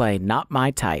 let's play Not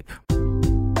My Type.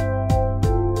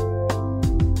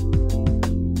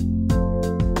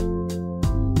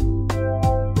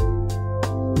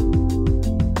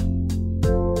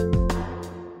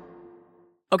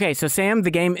 Okay, so Sam,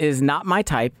 the game is Not My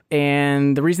Type,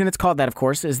 and the reason it's called that, of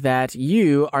course, is that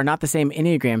you are not the same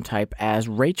Enneagram type as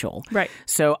Rachel. Right.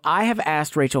 So I have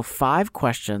asked Rachel 5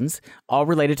 questions, all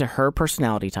related to her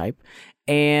personality type,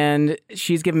 and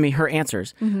she's given me her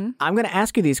answers. Mm-hmm. I'm going to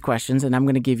ask you these questions, and I'm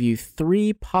going to give you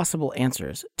 3 possible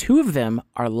answers. 2 of them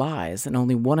are lies, and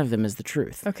only 1 of them is the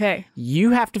truth. Okay.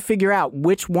 You have to figure out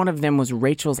which one of them was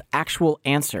Rachel's actual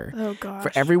answer. Oh, gosh.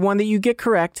 For every one that you get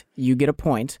correct, you get a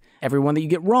point. Every one that you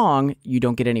get wrong, you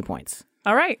don't get any points.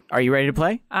 All right. Are you ready to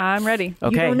play? I'm ready.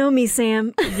 Okay. You don't know me,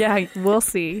 Sam. Yeah, we'll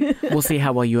see. We'll see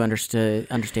how well you understand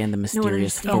the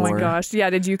mysterious understands. four. Oh my gosh. Yeah,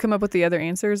 did you come up with the other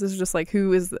answers? This is just like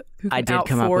who can I did out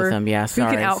come for, up with them, yeah, sorry.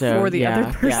 Who can out for the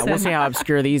other person? Yeah, we'll see how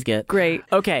obscure these get. Great.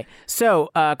 Okay, so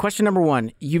question number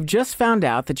 1. You've just found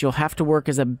out that you'll have to work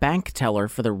as a bank teller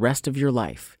for the rest of your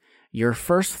life. Your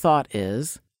first thought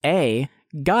is, A,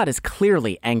 God is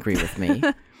clearly angry with me.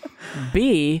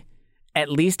 B, at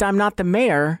least I'm not the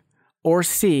mayor. Or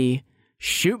C,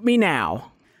 shoot me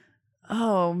now.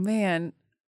 Oh, man.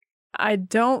 I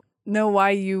don't know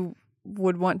why you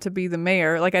would want to be the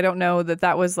mayor. Like, I don't know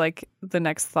that was like the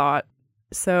next thought.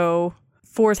 So,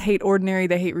 4s hate ordinary.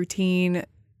 They hate routine.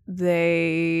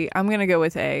 I'm going to go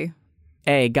with A.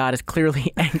 A, God is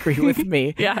clearly angry with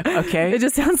me. Yeah. Okay. It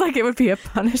just sounds like it would be a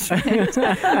punishment.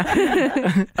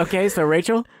 Okay, so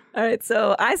Rachel? All right,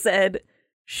 so I said,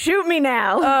 shoot me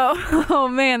now. Oh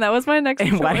man, that was my next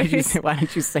choice. Why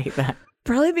did you say that?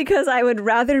 Probably because I would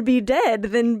rather be dead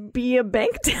than be a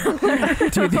bank teller.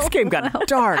 Dude, this game got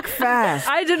dark fast.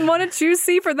 I didn't want to choose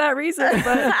C for that reason,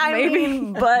 but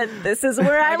but this is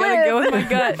where I live. gotta go with my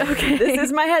gut. Okay. This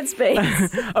is my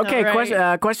headspace. Okay,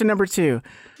 right. question number 2.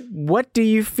 What do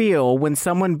you feel when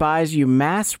someone buys you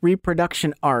mass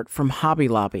reproduction art from Hobby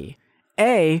Lobby?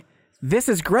 A, this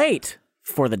is great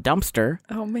for the dumpster.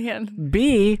 Oh man.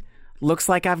 B, looks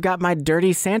like I've got my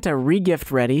dirty Santa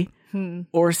regift ready.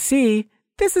 Or C,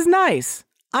 this is nice.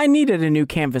 I needed a new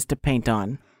canvas to paint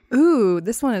on. Ooh,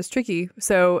 this one is tricky.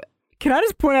 So can I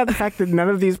just point out the fact that none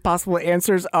of these possible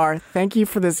answers are thank you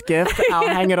for this gift, I'll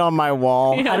hang it on my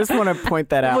wall. Yeah. I just want to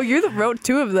point that out. Well, you wrote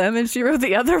 2 of them and she wrote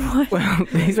the other one. Well,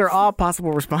 these are all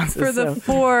possible responses. For the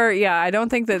 4, yeah, I don't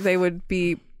think that they would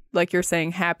be, like you're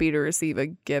saying, happy to receive a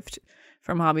gift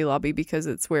from Hobby Lobby because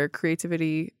it's where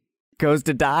creativity goes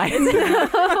to die.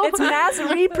 It's mass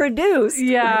reproduced.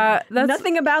 Yeah. That's,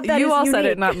 nothing about that you is all unique. said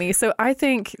it, not me. So I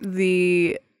think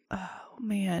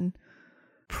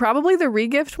probably the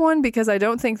regift one, because I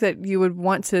don't think that you would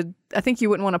want to, I think you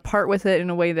wouldn't want to part with it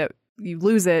in a way that you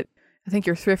lose it. I think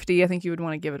you're thrifty. I think you would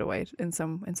want to give it away in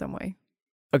some way.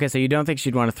 Okay, so you don't think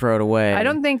she'd want to throw it away? I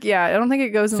don't think it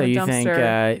goes in the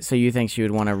dumpster. So you think she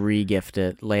would want to re-gift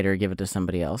it later, give it to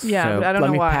somebody else? Yeah, so but I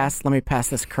don't know why. Let me pass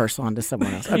this curse on to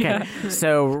someone else. Okay, Yeah.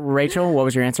 So Rachel, what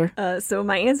was your answer? So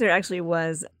my answer actually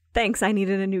was, thanks, I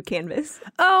needed a new canvas.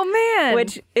 Oh, man.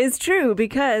 Which is true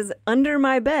because under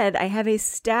my bed, I have a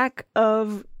stack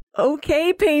of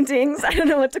okay paintings. I don't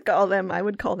know what to call them. I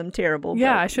would call them terrible.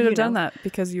 Yeah, but, I should have done that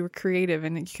because you were creative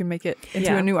and you can make it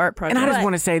into a new art project. And I just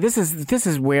want to say, this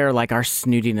is where like our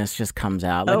snootiness just comes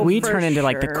out. Like we turn into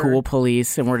like the cool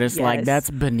police and we're just like, that's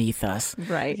beneath us.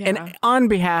 Right. Yeah. And on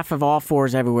behalf of all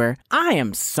 4s everywhere, I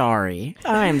am sorry.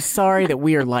 I am sorry that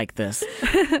we are like this. It's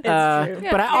true.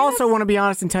 But I also want to be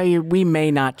honest and tell you, we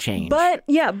may not change. But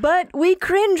we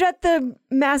cringe at the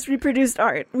mass reproduced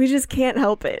art. We just can't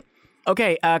help it.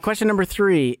 Okay, question number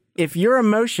 3. If your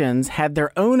emotions had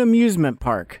their own amusement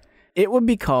park, it would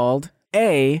be called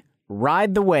A,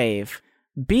 Ride the Wave,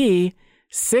 B,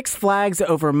 Six Flags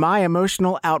Over My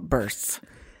Emotional Outbursts,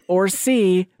 or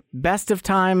C, Best of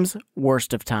Times,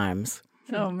 Worst of Times.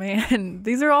 Oh, man.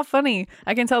 These are all funny.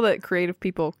 I can tell that creative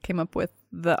people came up with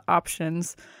the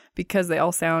options because they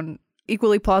all sound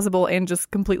equally plausible and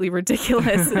just completely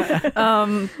ridiculous.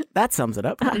 That sums it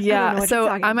up. Yeah, so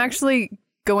I'm actually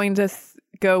going to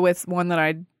go with one that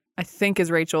I think is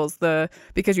Rachel's,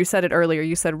 because you said it earlier,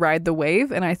 you said ride the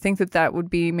wave, and I think that would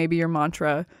be maybe your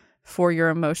mantra for your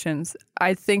emotions.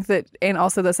 I think that, and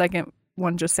also the second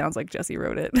one just sounds like Jesse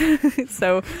wrote it.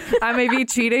 So I may be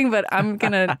cheating, but I'm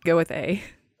going to go with A.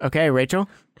 Okay, Rachel?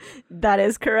 That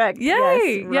is correct.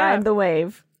 Yay! Yes, ride the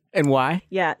wave. And why?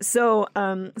 Yeah, so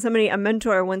a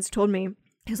mentor once told me,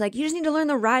 he was like, you just need to learn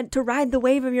to ride the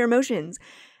wave of your emotions.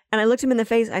 And I looked him in the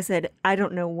face. I said, I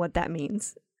don't know what that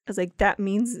means. I was like, that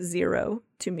means 0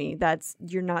 to me.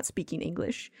 You're not speaking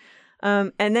English.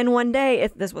 And then one day,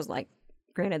 this was like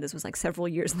several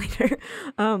years later.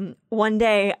 One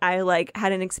day I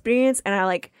had an experience and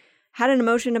I had an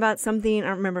emotion about something. I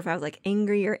don't remember if I was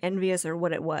angry or envious or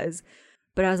what it was.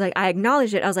 But I was like, I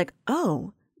acknowledged it. I was like,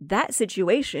 oh, that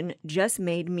situation just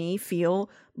made me feel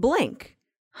blank.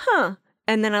 Huh.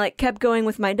 And then I kept going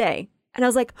with my day. And I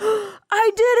was like, oh,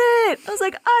 I did it! I was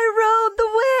like,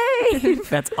 I rode the wave!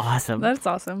 That's awesome. That's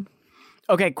awesome.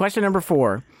 Okay, question number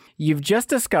 4. You've just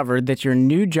discovered that your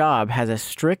new job has a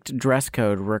strict dress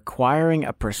code requiring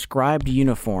a prescribed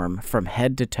uniform from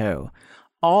head to toe.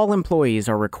 All employees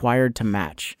are required to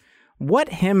match. What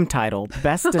hymn title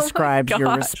best describes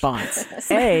your response?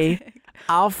 A,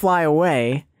 I'll fly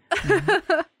away.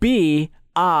 B,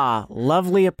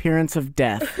 lovely appearance of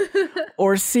death.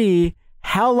 Or C,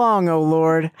 how long, O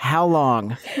Lord, how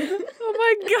long?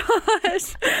 Oh my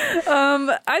gosh.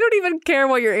 I don't even care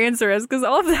what your answer is because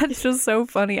all of that is just so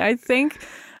funny. I think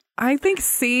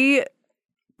C.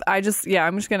 I'm just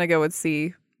going to go with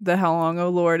C. The how long, O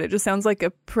Lord. It just sounds like a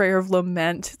prayer of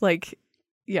lament. Like,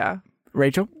 yeah.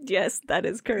 Rachel? Yes, that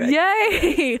is correct.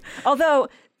 Yay! Although,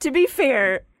 to be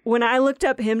fair, when I looked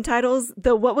up hymn titles,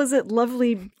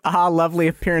 lovely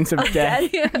appearance of death.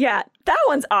 Yeah, that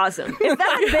one's awesome. If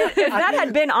that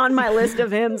had been on my list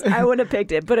of hymns, I would have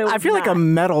picked it. But it was I feel like a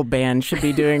metal band should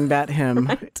be doing that hymn.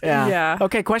 Right? Yeah.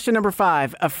 Okay, question number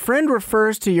 5. A friend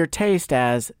refers to your taste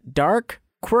as dark,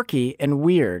 quirky, and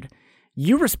weird.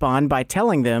 You respond by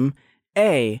telling them,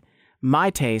 A, my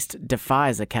taste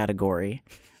defies a category.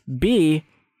 B,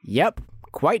 yep,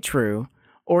 quite true.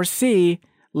 Or C,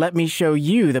 let me show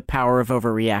you the power of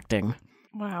overreacting.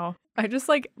 Wow. I just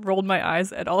rolled my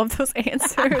eyes at all of those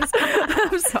answers.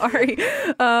 I'm sorry.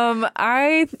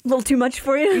 A little too much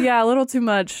for you? Yeah, a little too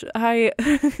much.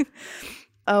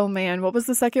 Oh man, what was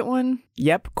the second one?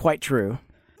 Yep, quite true.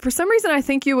 For some reason, I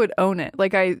think you would own it.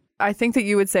 I think that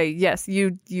you would say, yes,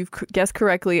 you've guessed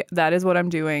correctly. That is what I'm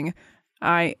doing.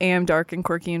 I am dark and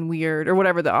quirky and weird, or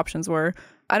whatever the options were.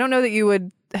 I don't know that you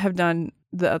would have done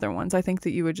the other ones. I think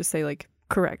that you would just say,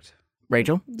 correct.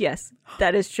 Rachel? Yes,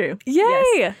 that is true. Yay!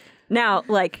 Yes. Now,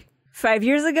 5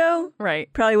 years ago,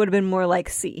 right, probably would have been more like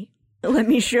C. Let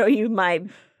me show you my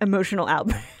emotional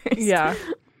outburst. Yeah.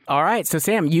 All right, so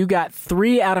Sam, you got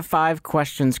 3 out of 5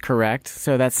 questions correct,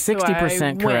 so that's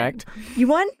 60% correct. You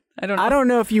won? I don't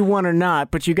know if you won or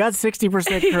not, but you got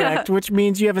 60% correct, which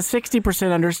means you have a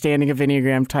 60% understanding of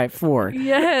Enneagram Type 4.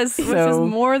 Yes, which is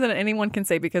more than anyone can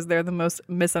say because they're the most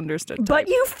misunderstood type. But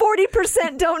you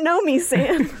 40% don't know me,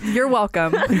 Sam. You're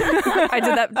welcome. I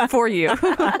did that for you.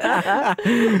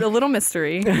 A little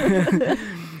mystery.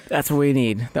 That's what we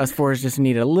need. Us 4s just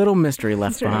need a little mystery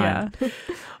left behind. Yeah.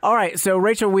 All right, so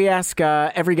Rachel, we ask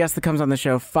every guest that comes on the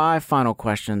show 5 final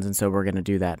questions, and so we're going to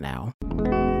do that now.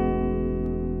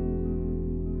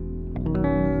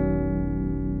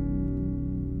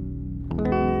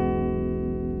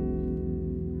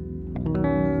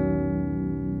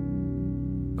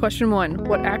 Question 1.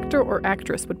 What actor or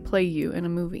actress would play you in a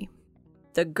movie?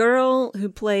 The girl who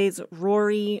plays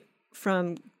Rory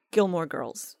from Gilmore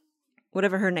Girls,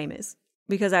 whatever her name is,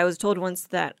 because I was told once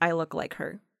that I look like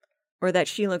her. Or that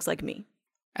she looks like me.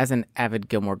 As an avid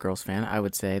Gilmore Girls fan, I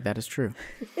would say that is true.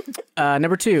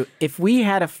 Number 2, if we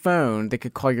had a phone that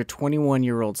could call your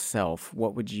 21-year-old self,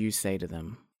 what would you say to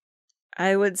them?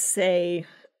 I would say,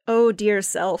 oh, dear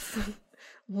self,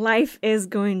 life is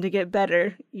going to get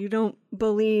better. You don't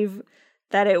believe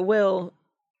that it will,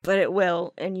 but it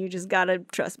will, and you just gotta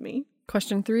trust me.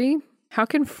 Question 3, how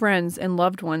can friends and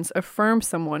loved ones affirm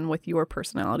someone with your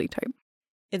personality type?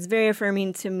 It's very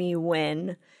affirming to me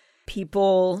when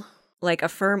people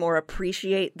affirm or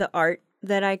appreciate the art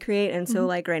that I create. And so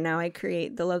right now I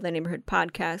create the Love Thy Neighborhood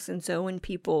podcast. And so when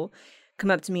people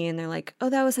come up to me and they're like, oh,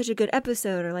 that was such a good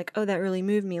episode, or oh, that really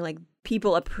moved me,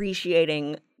 people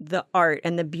appreciating the art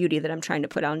and the beauty that I'm trying to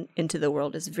put out into the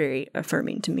world is very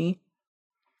affirming to me.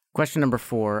 Question number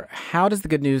 4, how does the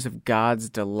good news of God's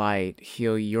delight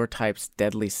heal your type's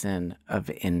deadly sin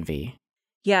of envy?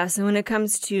 Yeah, so when it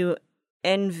comes to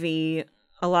envy,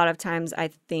 a lot of times I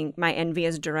think my envy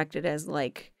is directed as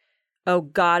oh,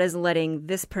 God is letting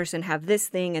this person have this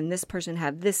thing and this person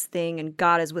have this thing, and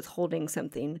God is withholding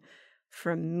something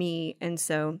from me. And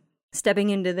so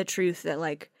stepping into the truth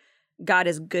that God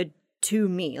is good to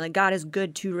me, God is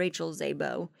good to Rachel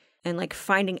Szabo, and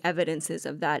finding evidences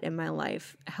of that in my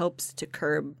life helps to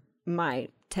curb my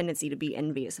tendency to be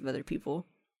envious of other people.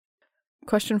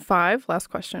 Question 5,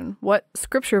 last question. What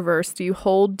scripture verse do you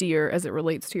hold dear as it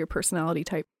relates to your personality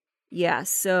type? Yeah,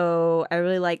 so I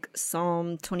really like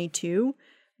Psalm 22,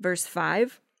 verse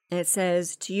 5. And it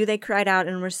says, to you they cried out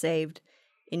and were saved.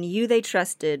 In you they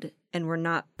trusted and were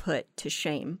not put to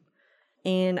shame.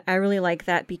 And I really like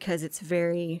that because it's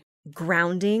very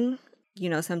grounding. You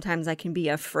know, sometimes I can be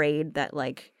afraid that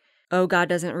oh, God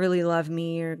doesn't really love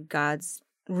me or God's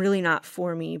really not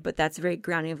for me. But that's very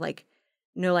grounding of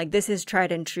no, this is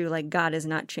tried and true. God is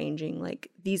not changing.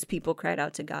 These people cried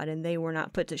out to God and they were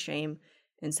not put to shame.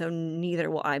 And so neither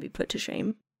will I be put to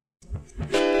shame.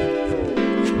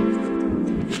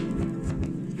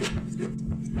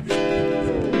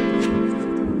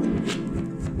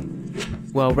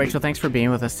 Well, Rachel, thanks for being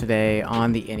with us today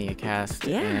on the Enneacast.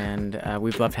 Yeah. And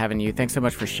we've loved having you. Thanks so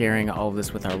much for sharing all of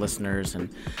this with our listeners. And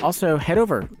also head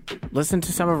over, listen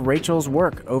to some of Rachel's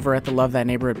work over at the Love That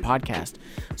Neighborhood podcast.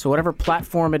 So whatever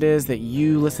platform it is that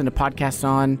you listen to podcasts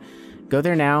on, Go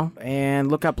there now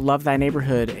and look up Love Thy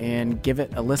Neighborhood and give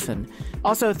it a listen.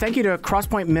 Also, thank you to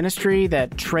Crosspoint Ministry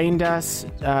that trained us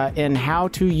in how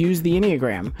to use the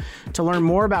Enneagram. To learn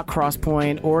more about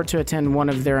Crosspoint or to attend one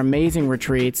of their amazing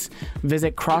retreats,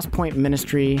 visit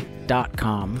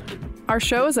crosspointministry.com. Our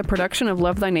show is a production of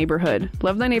Love Thy Neighborhood.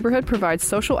 Love Thy Neighborhood provides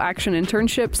social action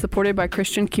internships supported by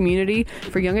Christian Community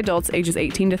for young adults ages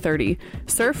 18 to 30.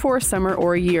 Serve for a summer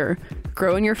or a year.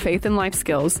 Grow in your faith and life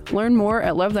skills. Learn more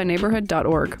at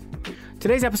lovethyneighborhood.org.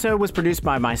 Today's episode was produced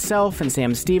by myself and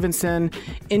Sam Stevenson.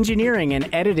 Engineering and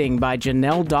editing by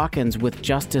Janelle Dawkins with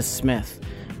Justice Smith.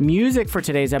 Music for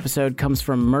today's episode comes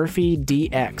from Murphy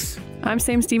DX. I'm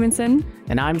Sam Stevenson.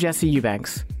 And I'm Jesse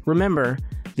Eubanks. Remember,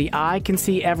 the eye can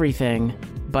see everything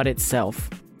but itself.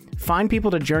 Find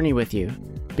people to journey with you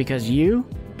because you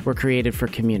were created for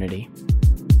community.